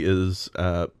 Mubi is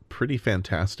pretty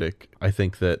fantastic. I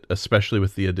think that especially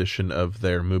with the addition of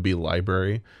their Mubi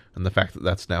library and the fact that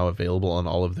that's now available on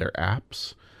all of their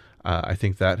apps, I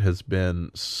think that has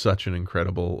been such an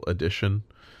incredible addition.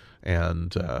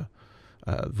 And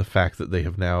the fact that they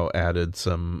have now added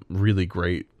some really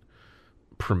great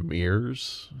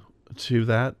premieres to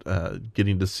that,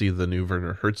 getting to see the new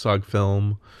Werner Herzog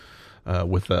film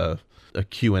with a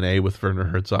Q&A with Werner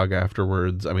Herzog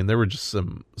afterwards. I mean, there were just there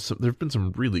have been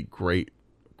some really great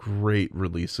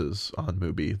releases on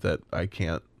Mubi that I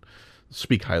can't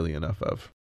speak highly enough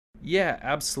of. Yeah,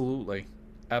 absolutely.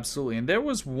 And there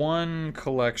was one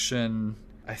collection,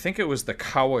 I think it was the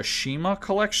Kawashima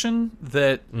collection,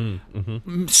 that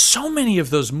so many of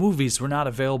those movies were not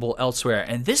available elsewhere.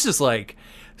 And this is like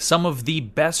some of the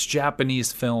best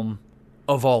Japanese film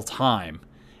of all time.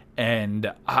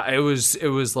 And it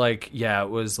was like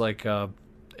an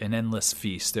endless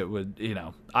feast. It would,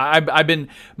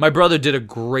 my brother did a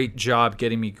great job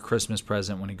getting me a Christmas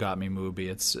present when he got me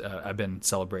Mubi. I've been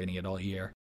celebrating it all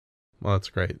year. Well, that's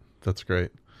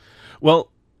great.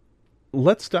 Well,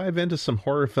 let's dive into some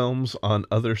horror films on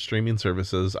other streaming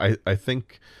services. I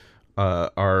think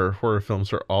our horror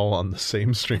films are all on the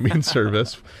same streaming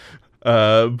service.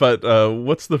 But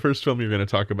what's the first film you're going to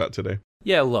talk about today?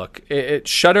 Yeah, look,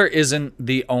 Shudder isn't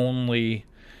the only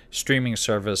streaming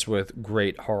service with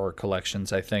great horror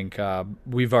collections. I think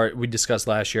we discussed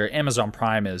last year, Amazon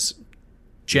Prime is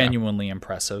genuinely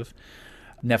impressive.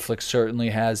 Netflix certainly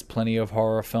has plenty of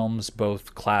horror films,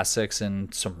 both classics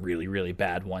and some really, really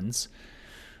bad ones.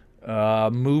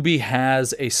 Mubi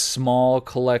has a small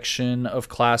collection of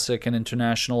classic and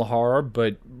international horror,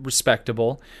 but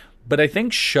respectable. But I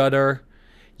think Shudder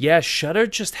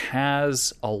just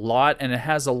has a lot, and it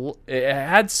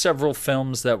had several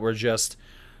films that were just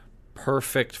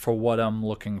perfect for what I'm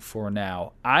looking for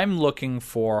now. I'm looking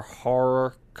for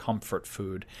horror comfort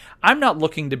food. I'm not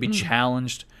looking to be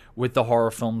challenged with the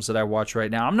horror films that I watch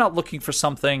right now. I'm not looking for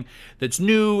something that's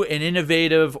new and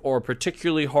innovative or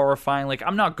particularly horrifying. Like,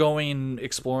 I'm not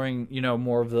exploring,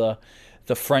 more of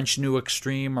the French New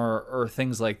Extreme or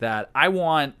things like that. I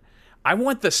want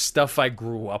the stuff I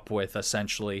grew up with,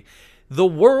 essentially. The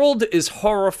world is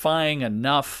horrifying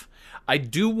enough. I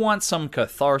do want some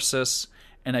catharsis,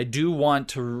 and I do want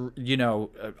to,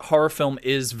 horror film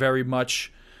is very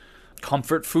much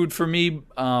comfort food for me.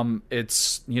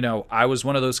 It's, I was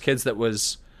one of those kids that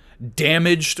was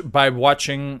damaged by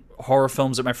watching horror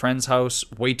films at my friend's house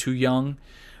way too young,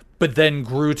 but then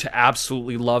grew to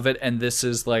absolutely love it. And this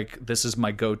is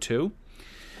my go-to.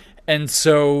 And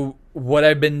so what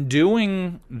I've been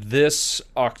doing this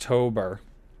October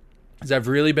is I've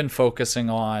really been focusing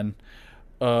on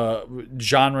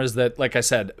genres that, like I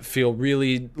said, feel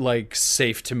really like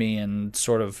safe to me and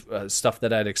sort of stuff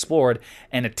that I'd explored.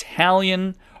 And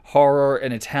Italian horror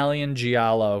and Italian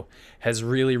giallo has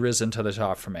really risen to the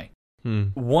top for me.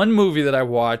 One movie that I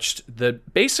watched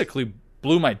that basically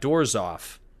blew my doors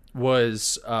off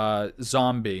was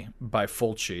Zombie by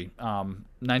Fulci.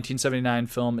 1979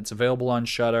 film. It's available on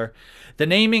Shudder. The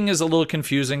naming is a little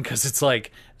confusing because it's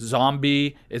like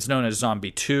Zombie. It's known as Zombie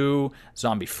 2,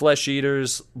 Zombie Flesh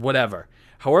Eaters, whatever.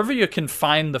 However you can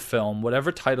find the film,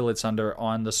 whatever title it's under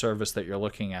on the service that you're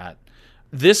looking at.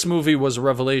 This movie was a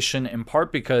revelation in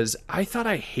part because I thought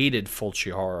I hated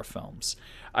Fulci horror films.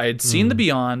 I had seen The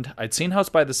Beyond. I'd seen House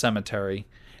by the Cemetery.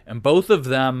 And both of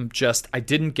them I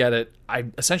didn't get it. I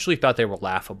essentially thought they were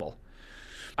laughable.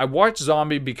 I watched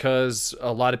Zombie because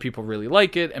a lot of people really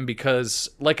like it, and because,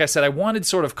 like I said, I wanted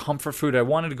sort of comfort food. I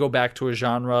wanted to go back to a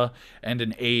genre and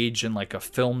an age and like a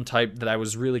film type that I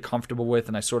was really comfortable with,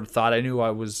 and I sort of thought I knew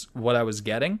what I was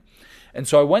getting. And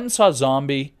so I went and saw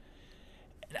Zombie.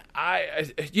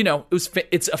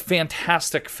 it's a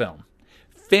fantastic film.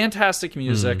 Fantastic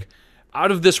music,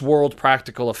 out of this world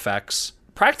practical effects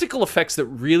that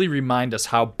really remind us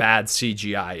how bad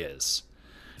CGI is.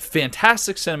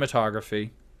 Fantastic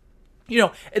cinematography.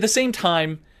 At the same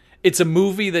time, it's a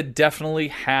movie that definitely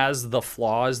has the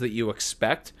flaws that you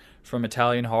expect from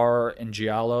Italian horror and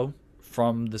giallo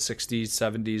from the 60s,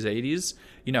 70s, 80s.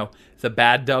 The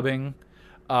bad dubbing.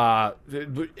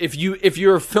 If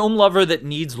you're a film lover that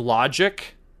needs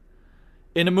logic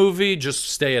in a movie, just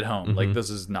stay at home. Like, this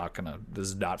is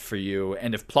not for you.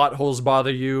 And if plot holes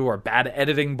bother you or bad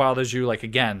editing bothers you, like,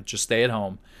 again, just stay at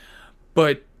home.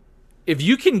 But if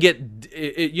you can get,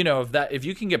 if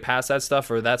you can get past that stuff,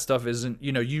 or that stuff isn't,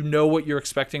 what you're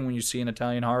expecting when you see an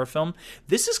Italian horror film,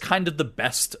 this is kind of the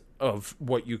best of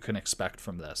what you can expect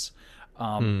from this.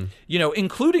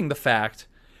 Including the fact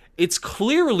it's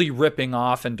clearly ripping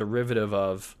off and derivative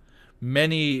of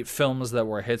many films that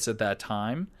were hits at that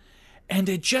time. And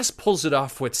it just pulls it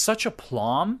off with such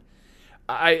aplomb.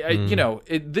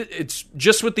 It's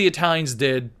just what the Italians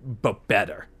did, but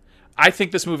better. I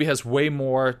think this movie has way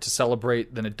more to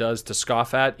celebrate than it does to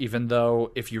scoff at, even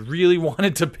though if you really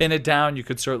wanted to pin it down, you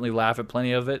could certainly laugh at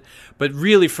plenty of it. But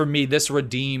really, for me, this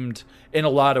redeemed, in a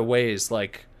lot of ways,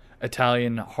 like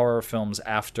Italian horror films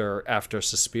after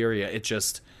Suspiria.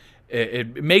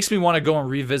 It makes me want to go and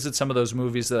revisit some of those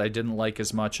movies that I didn't like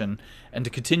as much, and to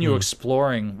continue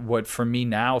exploring what for me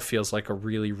now feels like a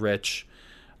really rich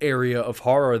area of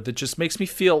horror that just makes me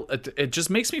feel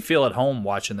at home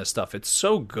watching this stuff. It's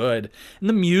so good. And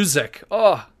the music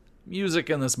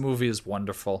in this movie is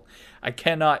wonderful. I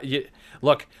cannot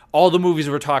look, all the movies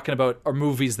we're talking about are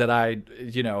movies that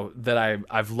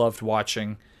I've loved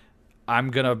watching.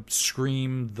 I'm gonna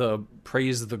scream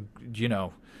praise this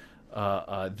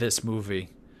movie,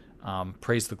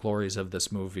 praise the glories of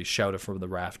this movie, shout it from the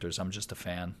rafters. I'm just a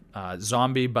fan.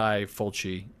 Zombie by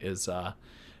Fulci is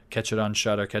catch it on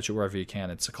Shudder, catch it wherever you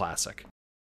can. It's a classic.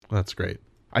 That's great.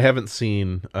 I haven't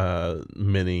seen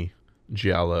many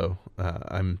giallo.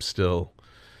 I'm still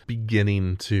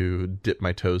beginning to dip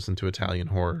my toes into Italian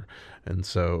horror, and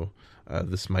so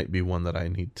this might be one that I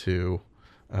need to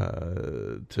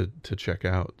check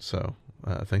out. So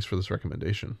thanks for this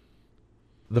recommendation.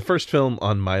 The first film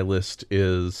on my list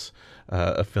is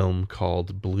a film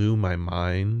called Blew My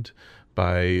Mind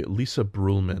by Lisa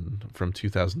Brulman from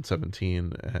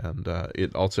 2017, and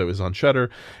it also is on Shudder.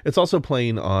 It's also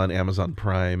playing on Amazon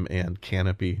Prime and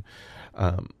Canopy.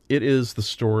 It is the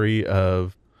story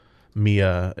of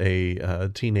Mia, a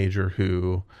teenager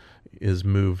who is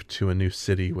moved to a new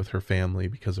city with her family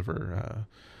because of her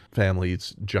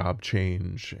family's job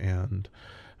change, and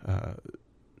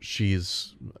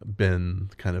she's been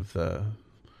kind of the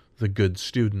good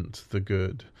student, the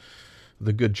good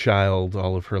child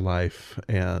all of her life,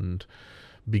 and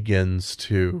begins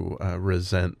to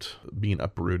resent being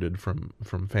uprooted from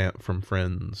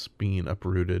friends, being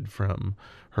uprooted from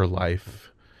her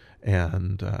life,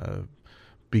 and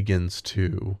begins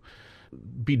to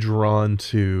be drawn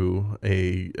to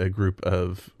a group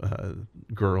of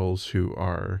girls who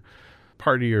are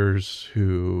partiers,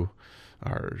 who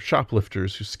are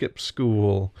shoplifters, who skip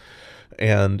school,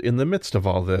 and in the midst of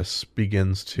all this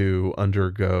begins to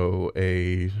undergo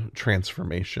a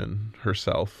transformation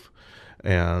herself,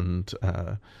 and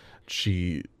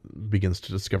she begins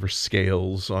to discover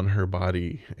scales on her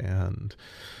body, and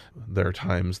there are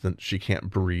times that she can't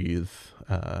breathe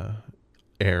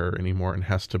air anymore and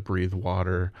has to breathe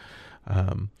water,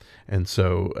 and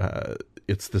so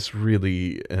it's this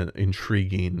really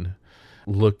intriguing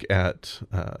look at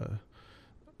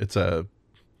it's a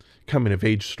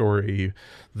coming-of-age story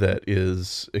that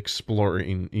is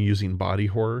exploring, using body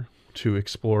horror to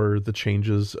explore the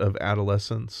changes of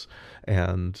adolescence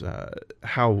and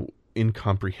how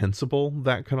incomprehensible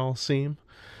that can all seem.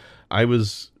 I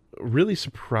was really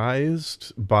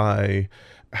surprised by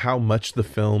how much the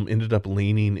film ended up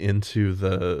leaning into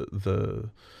the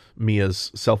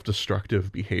Mia's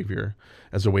self-destructive behavior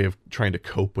as a way of trying to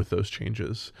cope with those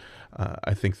changes.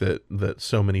 I think that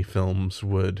so many films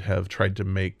would have tried to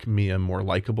make Mia more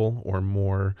likable or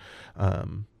more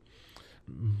of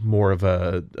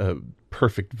a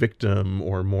perfect victim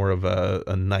or more of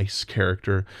a nice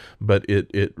character, but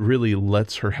it really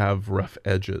lets her have rough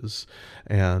edges,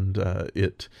 and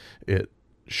it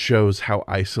shows how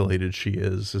isolated she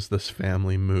is as this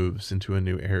family moves into a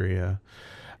new area,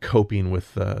 coping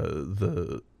with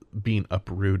the being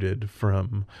uprooted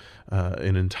from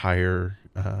an entire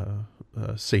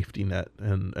safety net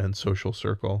and social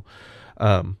circle.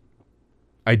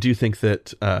 I do think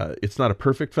that it's not a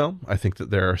perfect film. I think that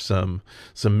there are some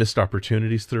missed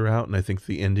opportunities throughout, and I think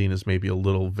the ending is maybe a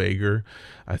little vaguer.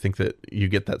 I think that you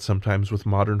get that sometimes with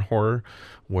modern horror,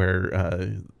 where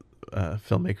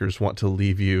filmmakers want to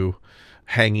leave you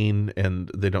hanging and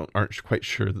they aren't quite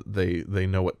sure that they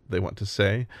know what they want to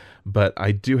say. But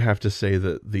I do have to say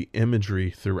that the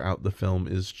imagery throughout the film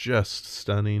is just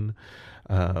stunning.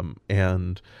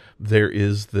 And there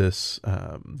is this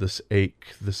ache,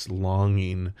 this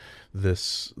longing,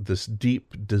 this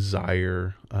deep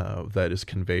desire that is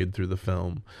conveyed through the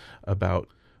film about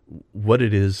what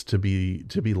it is to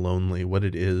be lonely, what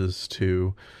it is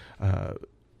to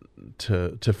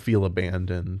feel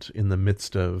abandoned in the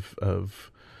midst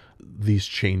of these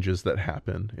changes that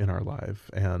happen in our life.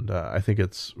 And I think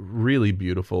it's really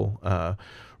beautiful,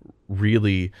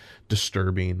 really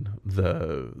disturbing.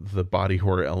 The body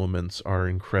horror elements are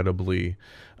incredibly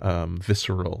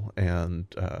visceral and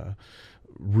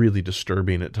really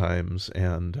disturbing at times,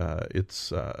 and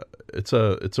it's a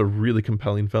really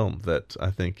compelling film that I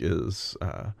think is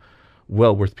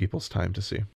well worth people's time to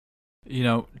see. You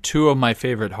know, two of my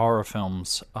favorite horror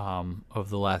films of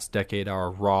the last decade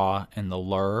are Raw and The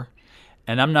Lure.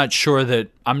 And I'm not sure that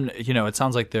it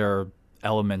sounds like there are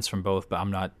elements from both, but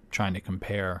I'm not trying to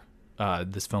compare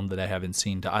this film that I haven't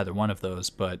seen to either one of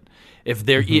those. But if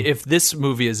this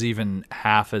movie is even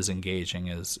half as engaging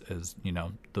as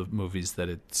the movies that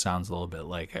it sounds a little bit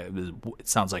like, it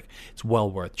sounds like it's well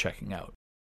worth checking out.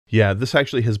 Yeah, this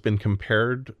actually has been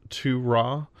compared to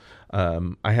Raw.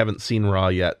 I haven't seen Raw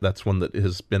yet. That's one that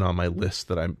has been on my list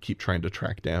that I keep trying to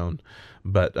track down.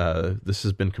 But this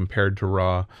has been compared to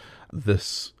Raw.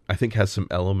 This, I think, has some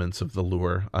elements of The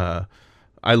Lure.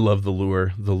 I love The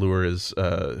Lure. The Lure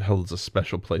holds a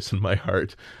special place in my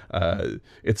heart.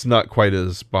 It's not quite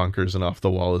as bonkers and off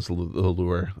the wall as The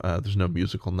Lure. There's no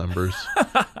musical numbers.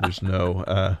 There's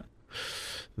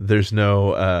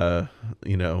no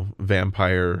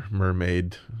vampire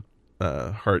mermaid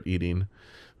heart eating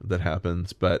that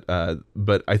happens, but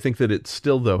I think that it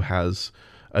still, though, has,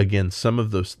 again, some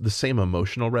of the same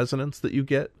emotional resonance that you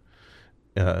get,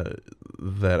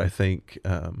 that I think,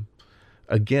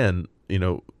 again,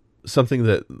 something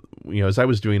that, as I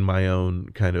was doing my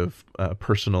own kind of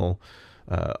personal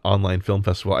online film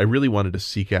festival, I really wanted to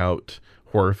seek out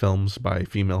horror films by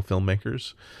female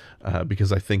filmmakers,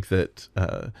 because I think that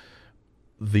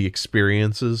the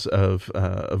experiences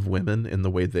of women in the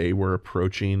way they were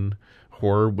approaching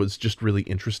horror was just really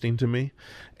interesting to me.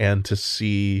 And to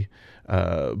see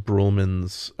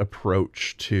Bruhlman's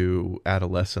approach to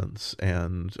adolescence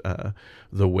and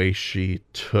the way she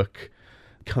took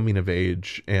coming of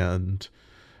age and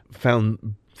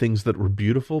found things that were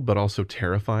beautiful but also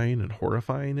terrifying and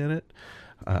horrifying in it,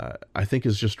 I think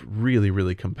is just really,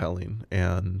 really compelling.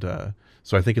 And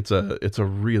so I think it's a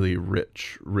really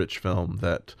rich film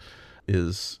that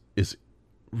is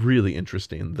really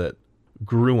interesting, that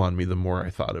grew on me the more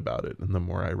I thought about it and the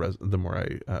more I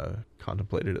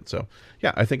contemplated it. So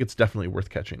yeah, I think it's definitely worth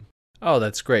catching. Oh,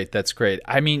 that's great. That's great.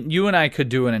 I mean, you and I could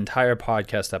do an entire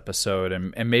podcast episode,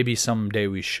 and maybe someday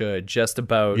we should, just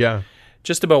about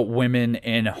women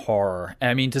in horror.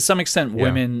 I mean, to some extent,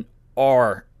 women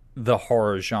are the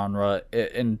horror genre,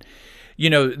 and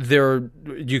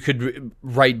you could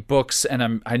write books,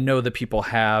 and I know that people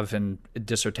have, and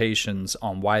dissertations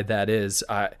on why that is.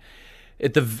 One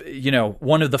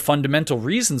of the fundamental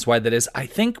reasons why that is, I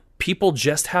think people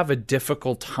just have a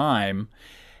difficult time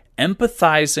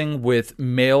empathizing with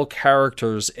male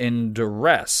characters in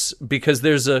duress, because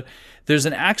there's an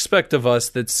aspect of us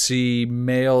that see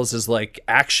males as like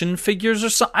action figures or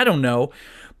something. I don't know.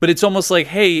 But it's almost like,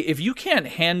 hey, if you can't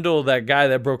handle that guy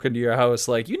that broke into your house,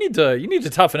 like you need to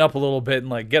toughen up a little bit and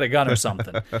like get a gun or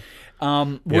something.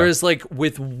 Whereas like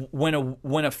when a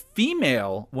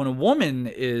woman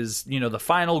is, the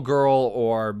final girl,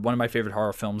 or one of my favorite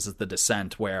horror films is The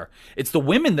Descent, where it's the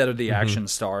women that are the action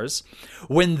stars.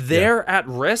 When they're at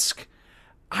risk,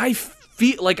 I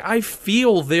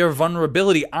feel their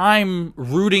vulnerability. I'm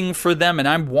rooting for them, and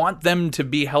I want them to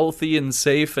be healthy and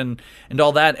safe and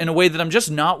all that, in a way that I'm just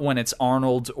not when it's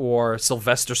Arnold or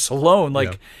Sylvester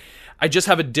Stallone. I just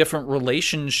have a different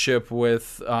relationship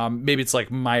with maybe it's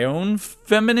like my own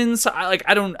feminine side.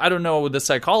 I don't know the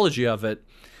psychology of it,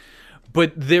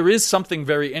 but there is something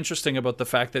very interesting about the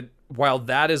fact that while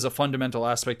that is a fundamental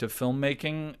aspect of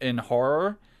filmmaking in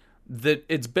horror, that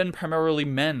it's been primarily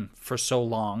men for so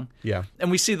long. Yeah. And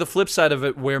we see the flip side of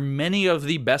it, where many of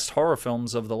the best horror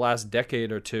films of the last decade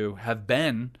or two have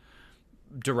been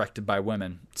directed by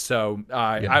women. So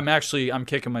I'm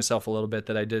kicking myself a little bit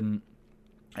that I didn't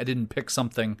I didn't pick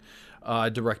something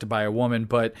directed by a woman.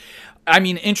 But, I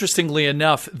mean, interestingly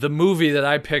enough, the movie that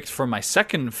I picked for my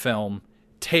second film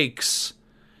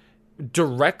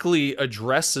directly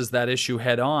addresses that issue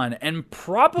head on and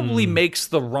probably makes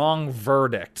the wrong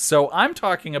verdict. So I'm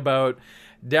talking about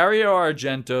Dario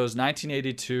Argento's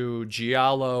 1982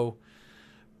 Giallo,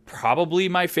 probably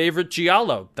my favorite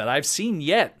Giallo that I've seen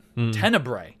yet,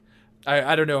 Tenebrae.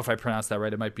 I don't know if I pronounced that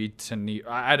right. It might be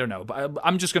I don't know, but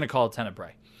I'm just going to call it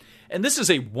Tenebrae. And this is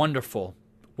a wonderful,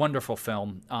 wonderful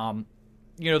film. The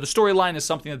storyline is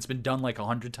something that's been done like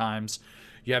 100 times.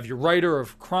 You have your writer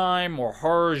of crime or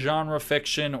horror genre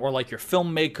fiction, or like your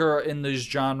filmmaker in these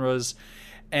genres,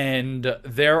 and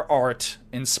their art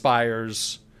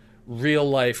inspires real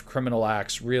life criminal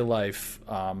acts, real life,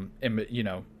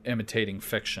 imitating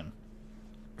fiction.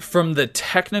 From the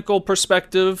technical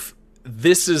perspective,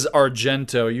 this is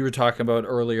Argento. You were talking about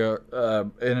earlier,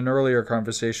 in an earlier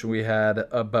conversation we had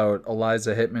about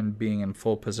Eliza Hittman being in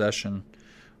full possession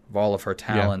of all of her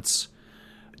talents. Yeah.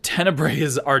 Tenebrae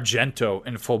is Argento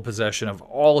in full possession of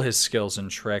all his skills and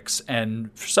tricks,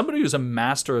 and for somebody who's a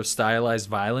master of stylized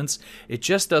violence, it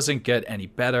just doesn't get any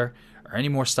better or any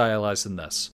more stylized than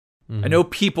this. I know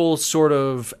people sort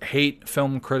of hate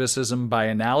film criticism by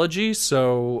analogy,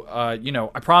 so,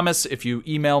 I promise if you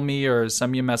email me or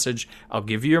send me a message, I'll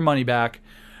give you your money back.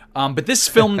 But this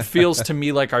film feels to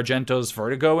me like Argento's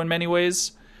Vertigo in many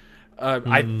ways.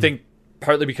 I think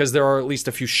partly because there are at least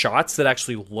a few shots that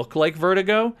actually look like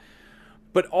Vertigo,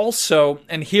 but also,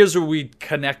 and here's where we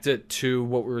connect it to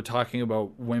what we were talking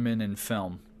about, women in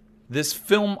film. This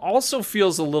film also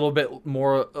feels a little bit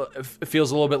more,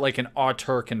 feels a little bit like an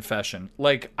auteur confession.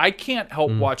 Like, I can't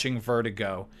help watching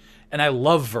Vertigo, and I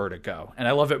love Vertigo, and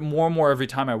I love it more and more every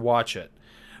time I watch it.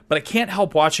 But I can't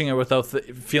help watching it without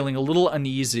feeling a little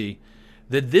uneasy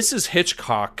that this is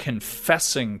Hitchcock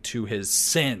confessing to his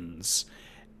sins.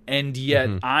 And yet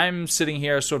I'm sitting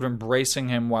here sort of embracing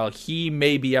him while he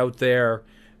may be out there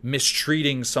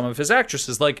mistreating some of his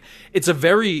actresses. Like, it's a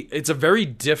very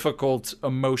difficult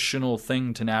emotional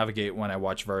thing to navigate when I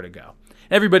watch Vertigo.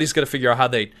 Everybody's got to figure out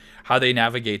how they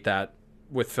navigate that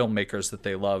with filmmakers that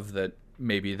they love, that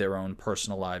maybe their own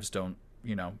personal lives don't,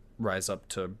 rise up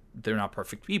to, they're not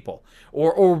perfect people,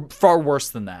 or far worse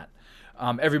than that.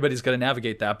 Everybody's got to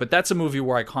navigate that, but that's a movie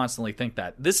where I constantly think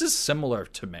that this is similar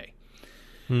to me.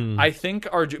 I think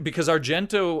because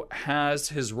Argento has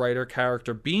his writer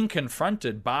character being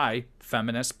confronted by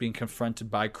feminists, being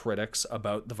confronted by critics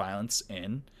about the violence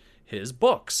in his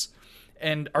books.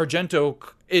 And Argento,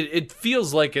 it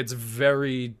feels like it's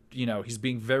very, he's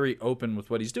being very open with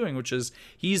what he's doing, which is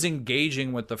he's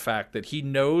engaging with the fact that he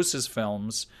knows his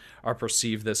films are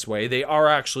perceived this way. They are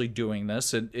actually doing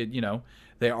this.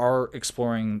 They are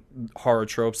exploring horror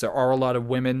tropes. There are a lot of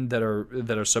women that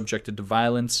are subjected to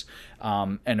violence,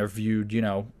 and are viewed, in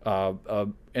a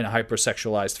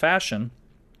hypersexualized fashion.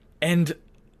 And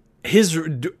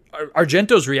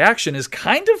Argento's reaction is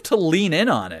kind of to lean in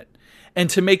on it and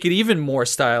to make it even more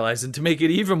stylized and to make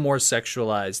it even more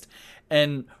sexualized.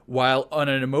 And while on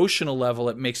an emotional level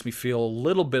it makes me feel a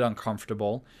little bit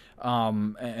uncomfortable,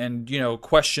 and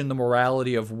question the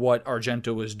morality of what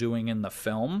Argento was doing in the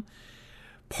film,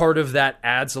 part of that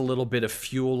adds a little bit of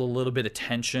fuel, a little bit of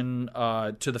tension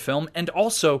to the film. And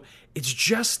also, it's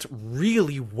just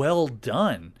really well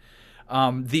done.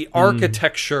 The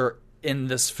architecture in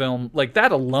this film, like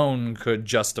that alone could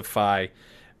justify,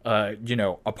 a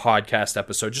podcast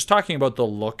episode. Just talking about the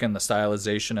look and the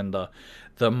stylization and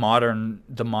the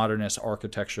modernist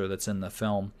architecture that's in the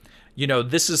film.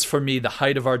 This is, for me, the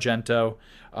height of Argento.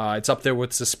 It's up there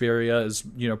with Suspiria as,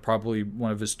 probably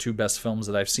one of his two best films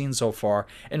that I've seen so far.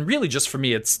 And really, just for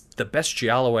me, it's the best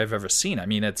Giallo I've ever seen. I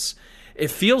mean, it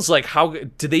feels like, how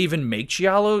did they even make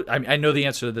Giallo? I know the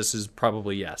answer to this is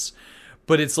probably yes.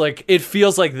 But it's like, it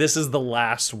feels like this is the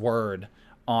last word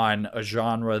on a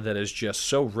genre that is just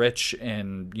so rich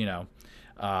in,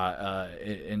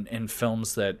 in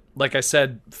films that, like I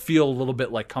said, feel a little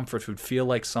bit like comfort food, feel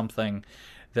like something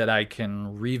that I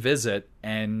can revisit.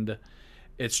 And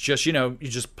it's just, you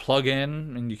just plug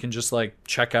in and you can just like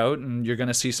check out, and you're going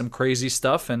to see some crazy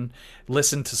stuff and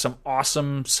listen to some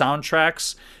awesome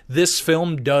soundtracks. This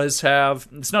film does have,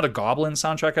 it's not a Goblin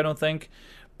soundtrack, I don't think,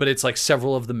 but it's like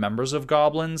several of the members of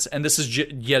Goblins. And this is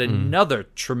yet another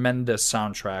tremendous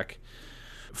soundtrack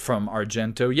from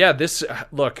Argento. Yeah,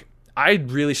 look, I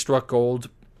really struck gold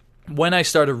when I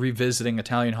started revisiting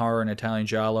Italian horror and Italian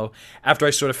Giallo, after I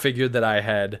sort of figured that I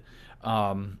had,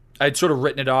 I'd sort of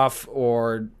written it off,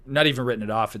 or not even written it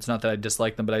off. It's not that I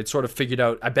disliked them, but I'd sort of figured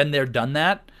out, I've been there, done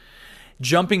that.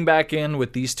 jumping back in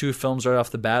with these two films right off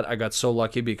the bat, I got so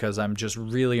lucky because I'm just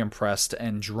really impressed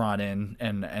and drawn in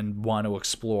and want to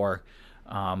explore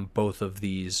both of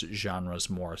these genres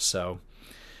more. So,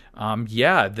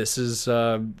 this is,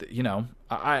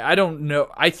 I don't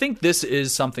know. I think this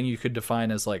is something you could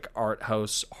define as like art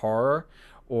house horror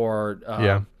or,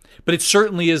 but it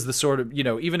certainly is the sort of,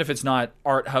 even if it's not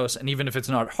art house and even if it's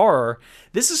not horror,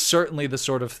 this is certainly the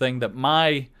sort of thing that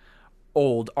my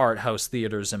old art house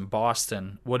theaters in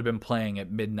Boston would have been playing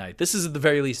at midnight. This is at the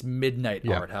very least midnight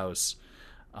art house.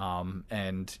 I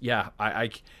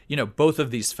both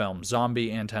of these films,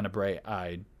 Zombie and Tenebrae,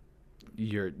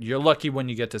 you're lucky when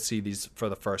you get to see these for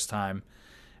the first time,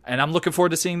 and I'm looking forward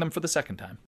to seeing them for the second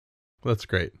time. That's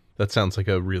great. That sounds like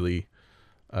a really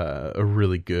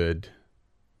good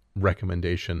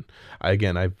recommendation.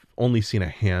 I've only seen a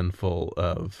handful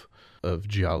of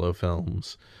giallo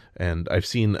films, and I've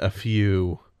seen a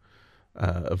few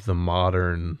of the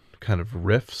modern kind of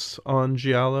riffs on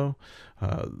giallo.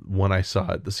 One I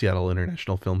saw at the Seattle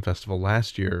International Film Festival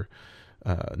last year,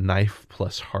 Knife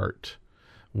Plus Heart,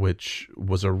 which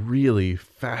was a really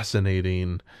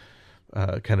fascinating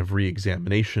kind of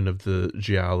re-examination of the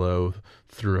giallo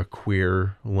through a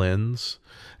queer lens.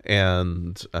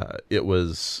 And it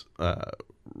was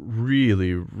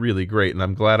really, really great. And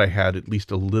I'm glad I had at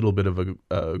least a little bit of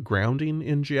a grounding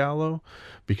in giallo,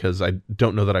 because I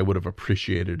don't know that I would have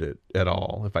appreciated it at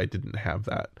all if I didn't have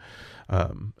that.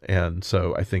 And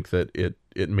so I think that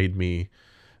it made me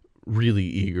really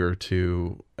eager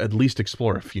to at least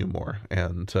explore a few more,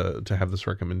 and to have this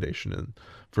recommendation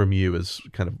from you as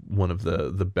kind of one of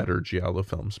the better giallo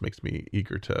films makes me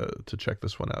eager to check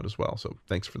this one out as well. So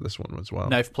thanks for this one as well.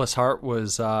 Knife Plus Heart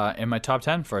was in my top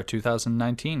 10 for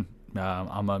 2019.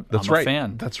 I'm a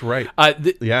fan. That's right.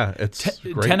 It's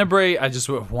great. Tenebrae, I just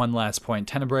one last point.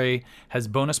 Tenebrae has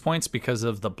bonus points because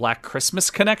of the Black Christmas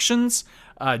connections.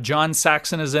 John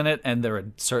Saxon is in it, and there are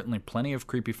certainly plenty of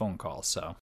creepy phone calls.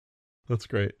 So that's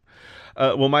great.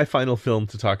 Well, my final film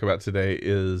to talk about today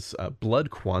is Blood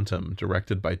Quantum,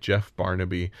 directed by Jeff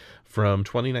Barnaby, from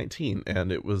 2019,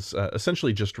 and it was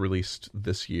essentially just released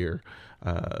this year,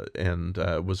 and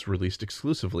was released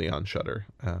exclusively on Shudder.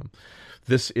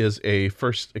 This is a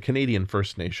Canadian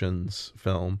First Nations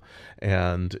film,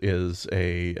 and is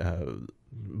a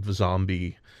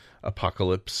zombie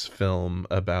apocalypse film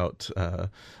about a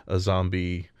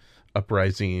zombie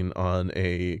uprising on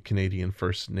a Canadian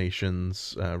First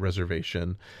Nations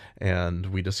reservation, and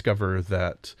we discover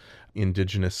that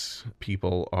Indigenous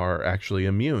people are actually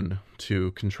immune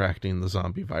to contracting the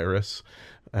zombie virus,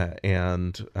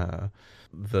 and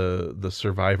the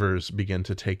survivors begin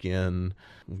to take in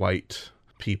white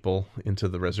people into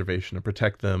the reservation to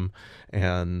protect them,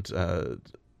 and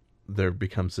there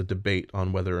becomes a debate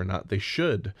on whether or not they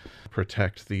should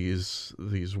protect these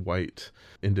white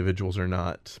individuals or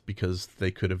not, because they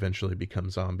could eventually become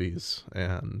zombies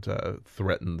and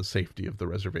threaten the safety of the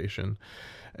reservation.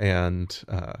 And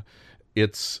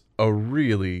it's a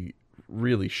really,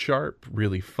 really sharp,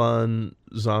 really fun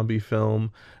zombie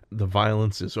film. The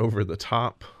violence is over the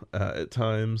top at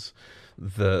times.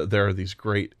 There are these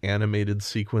great animated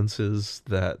sequences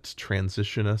that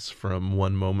transition us from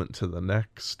one moment to the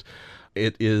next.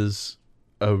 It is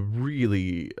a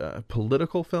really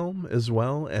political film as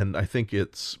well, and I think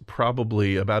it's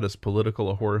probably about as political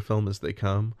a horror film as they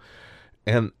come.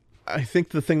 And I think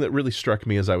the thing that really struck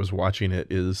me as I was watching it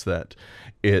is that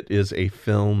it is a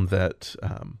film that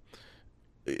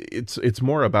it's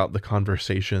more about the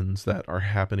conversations that are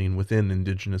happening within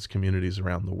Indigenous communities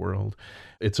around the world.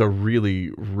 It's a really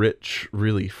rich,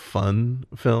 really fun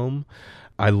film.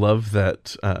 I love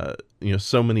that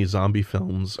so many zombie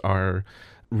films are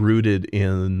rooted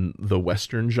in the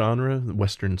Western genre,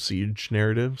 Western siege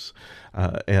narratives,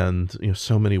 and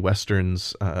so many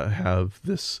Westerns have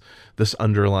this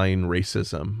underlying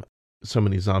racism. So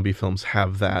many zombie films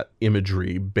have that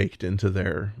imagery baked into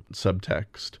their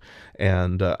subtext,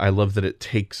 and I love that it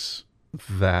takes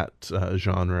that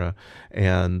genre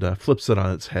and flips it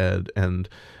on its head and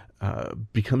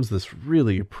becomes this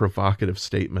really provocative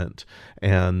statement,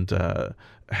 and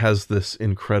has this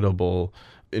incredible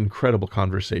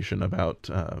conversation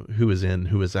about who is in,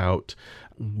 who is out,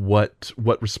 what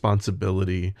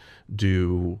responsibility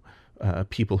do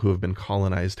people who have been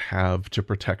colonized have to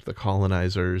protect the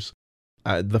colonizers.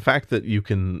 The fact that you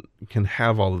can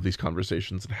have all of these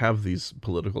conversations and have these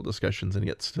political discussions and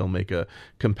yet still make a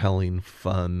compelling,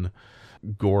 fun,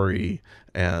 gory,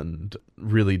 and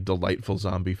really delightful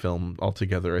zombie film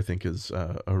altogether, I think is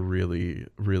a really,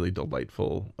 really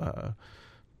delightful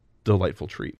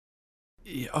treat.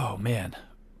 Oh man,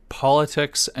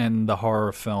 politics and the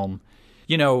horror film.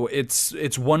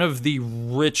 it's one of the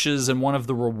riches and one of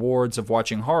the rewards of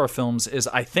watching horror films is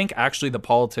I think actually the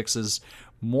politics is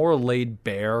more laid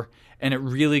bare, and it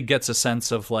really gets a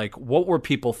sense of like what were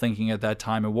people thinking at that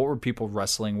time and what were people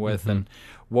wrestling with, and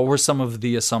what were some of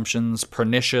the assumptions,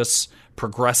 pernicious,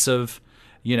 progressive.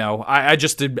 I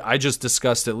just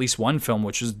discussed at least one film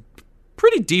which is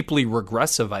pretty deeply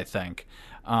regressive, I think,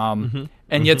 and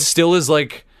yet still is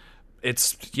like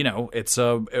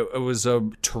it was a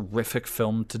terrific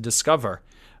film to discover.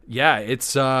 Yeah,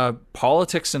 it's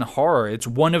politics and horror. It's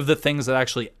one of the things that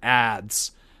actually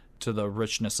adds to the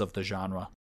richness of the genre.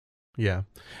 Yeah.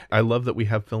 I love that we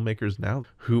have filmmakers now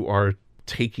who are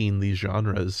taking these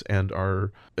genres and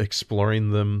are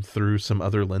exploring them through some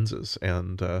other lenses.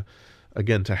 And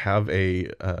again, to have a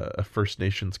First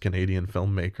Nations Canadian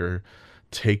filmmaker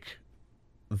take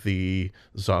the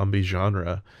zombie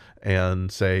genre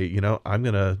and say, I'm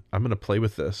gonna play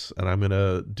with this, and I'm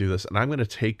gonna do this, and I'm gonna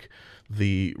take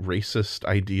the racist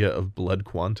idea of blood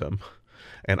quantum,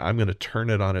 and I'm gonna turn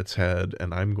it on its head,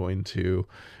 and I'm going to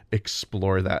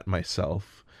explore that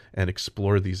myself and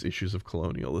explore these issues of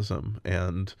colonialism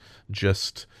and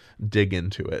just dig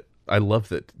into it. I love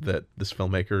that this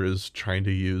filmmaker is trying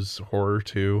to use horror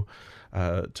to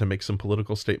make some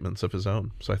political statements of his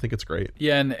own. So I think it's great.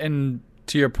 Yeah, and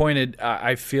to your point,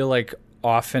 I feel like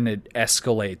often it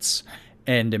escalates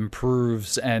and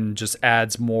improves and just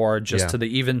adds more to the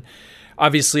even.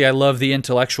 Obviously, I love the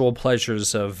intellectual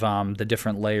pleasures of the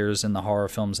different layers in the horror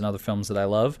films and other films that I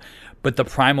love, but the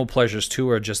primal pleasures too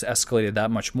are just escalated that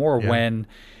much more when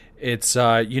it's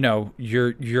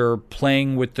you're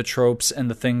playing with the tropes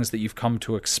and the things that you've come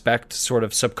to expect sort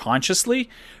of subconsciously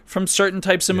from certain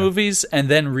types of movies, and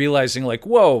then realizing like,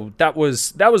 whoa, that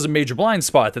was a major blind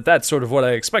spot. That's sort of what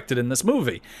I expected in this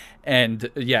movie. And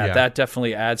that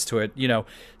definitely adds to it.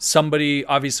 Somebody,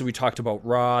 obviously we talked about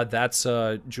Raw. That's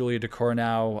Julia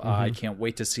Ducournau. I can't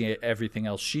wait to see everything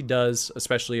else she does,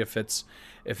 especially if it's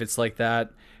like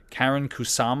that. Karen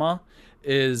Kusama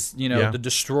is the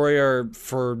destroyer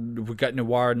for, we got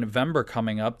Noir November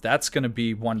coming up. That's going to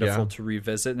be wonderful to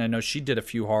revisit, and I know she did a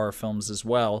few horror films as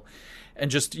well, and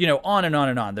just on and on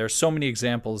and on. There's so many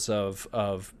examples of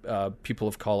people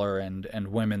of color and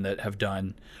women that have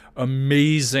done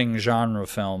amazing genre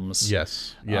films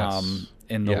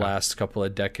in the last couple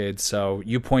of decades. So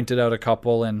you pointed out a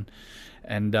couple, and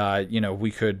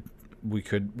we could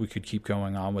keep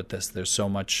going on with this. There's so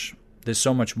much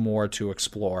more to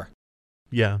explore.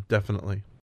 Yeah, definitely.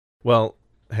 Well,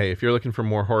 hey, if you're looking for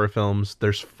more horror films,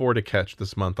 there's 4 to catch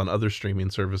this month on other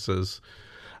streaming services.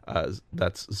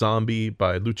 That's Zombie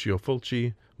by Lucio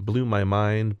Fulci, Blew My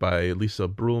Mind by Lisa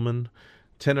Bruhlman,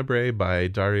 Tenebrae by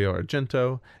Dario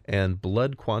Argento, and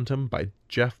Blood Quantum by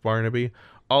Jeff Barnaby.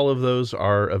 All of those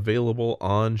are available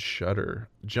on Shudder.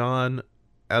 John,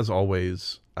 as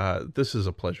always, this is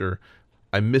a pleasure.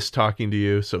 I miss talking to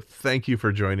you, so thank you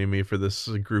for joining me for this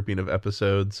grouping of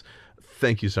episodes.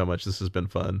 Thank you so much. This has been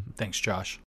fun. Thanks,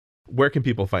 Josh. Where can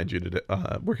people find you today?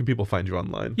 Where can people find you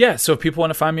online? Yeah, so if people want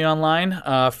to find me online,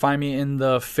 find me in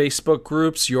the Facebook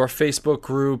groups, your Facebook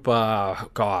group,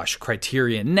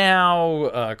 Criterion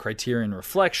Now, Criterion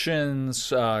Reflections,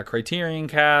 Criterion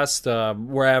Cast,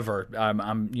 wherever.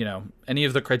 I'm any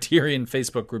of the Criterion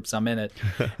Facebook groups, I'm in it.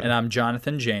 And I'm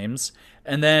Jonathan James.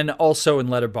 And then also in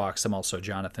Letterboxd, I'm also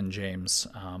Jonathan James.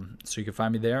 So you can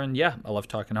find me there. And I love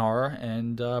talking horror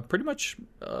and pretty much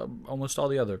almost all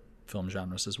the other film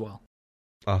genres as well.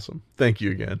 Awesome. Thank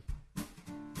you again.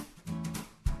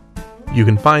 You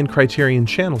can find Criterion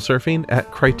Channel Surfing at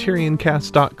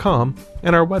CriterionCast.com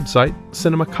and our website,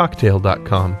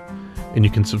 CinemaCocktail.com. And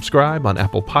you can subscribe on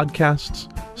Apple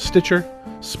Podcasts, Stitcher,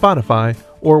 Spotify,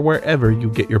 or wherever you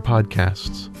get your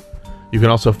podcasts. You can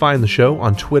also find the show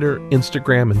on Twitter,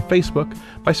 Instagram, and Facebook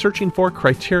by searching for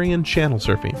Criterion Channel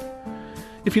Surfing.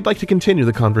 If you'd like to continue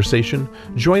the conversation,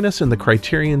 join us in the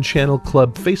Criterion Channel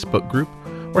Club Facebook group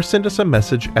or send us a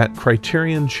message at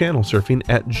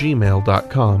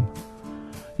CriterionChannelSurfing@gmail.com.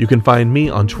 You can find me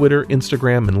on Twitter,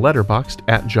 Instagram, and Letterboxd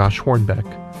at Josh Hornbeck.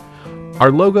 Our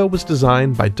logo was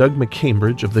designed by Doug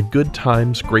McCambridge of the Good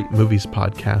Times Great Movies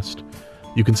podcast.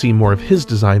 You can see more of his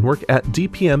design work at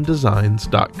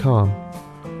dpmdesigns.com.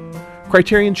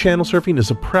 Criterion Channel Surfing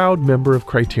is a proud member of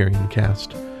Criterion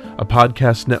Cast, a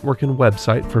podcast network and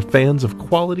website for fans of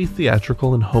quality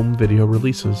theatrical and home video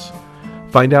releases.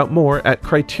 Find out more at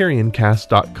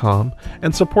CriterionCast.com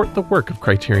and support the work of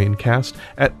Criterion Cast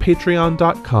at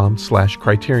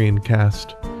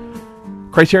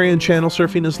patreon.com/CriterionCast. Criterion Channel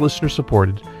Surfing is listener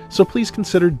supported, so please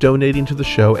consider donating to the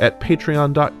show at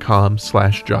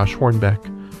patreon.com/Josh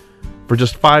Hornbeck. For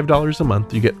just $5 a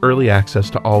month, you get early access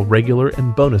to all regular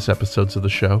and bonus episodes of the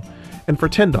show, and for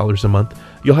 $10 a month,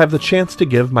 you'll have the chance to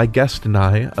give my guest and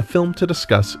I a film to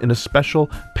discuss in a special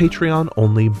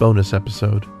Patreon-only bonus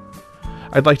episode.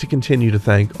 I'd like to continue to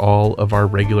thank all of our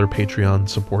regular Patreon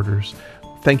supporters.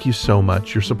 Thank you so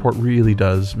much. Your support really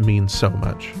does mean so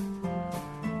much.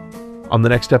 On the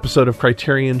next episode of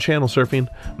Criterion Channel Surfing,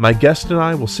 my guest and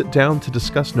I will sit down to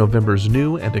discuss November's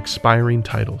new and expiring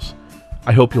titles.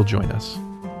 I hope you'll join us.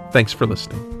 Thanks for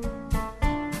listening.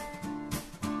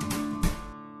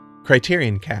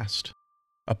 Criterion Cast,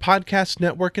 a podcast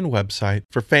network and website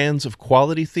for fans of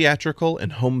quality theatrical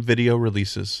and home video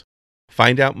releases.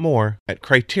 Find out more at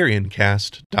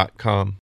CriterionCast.com.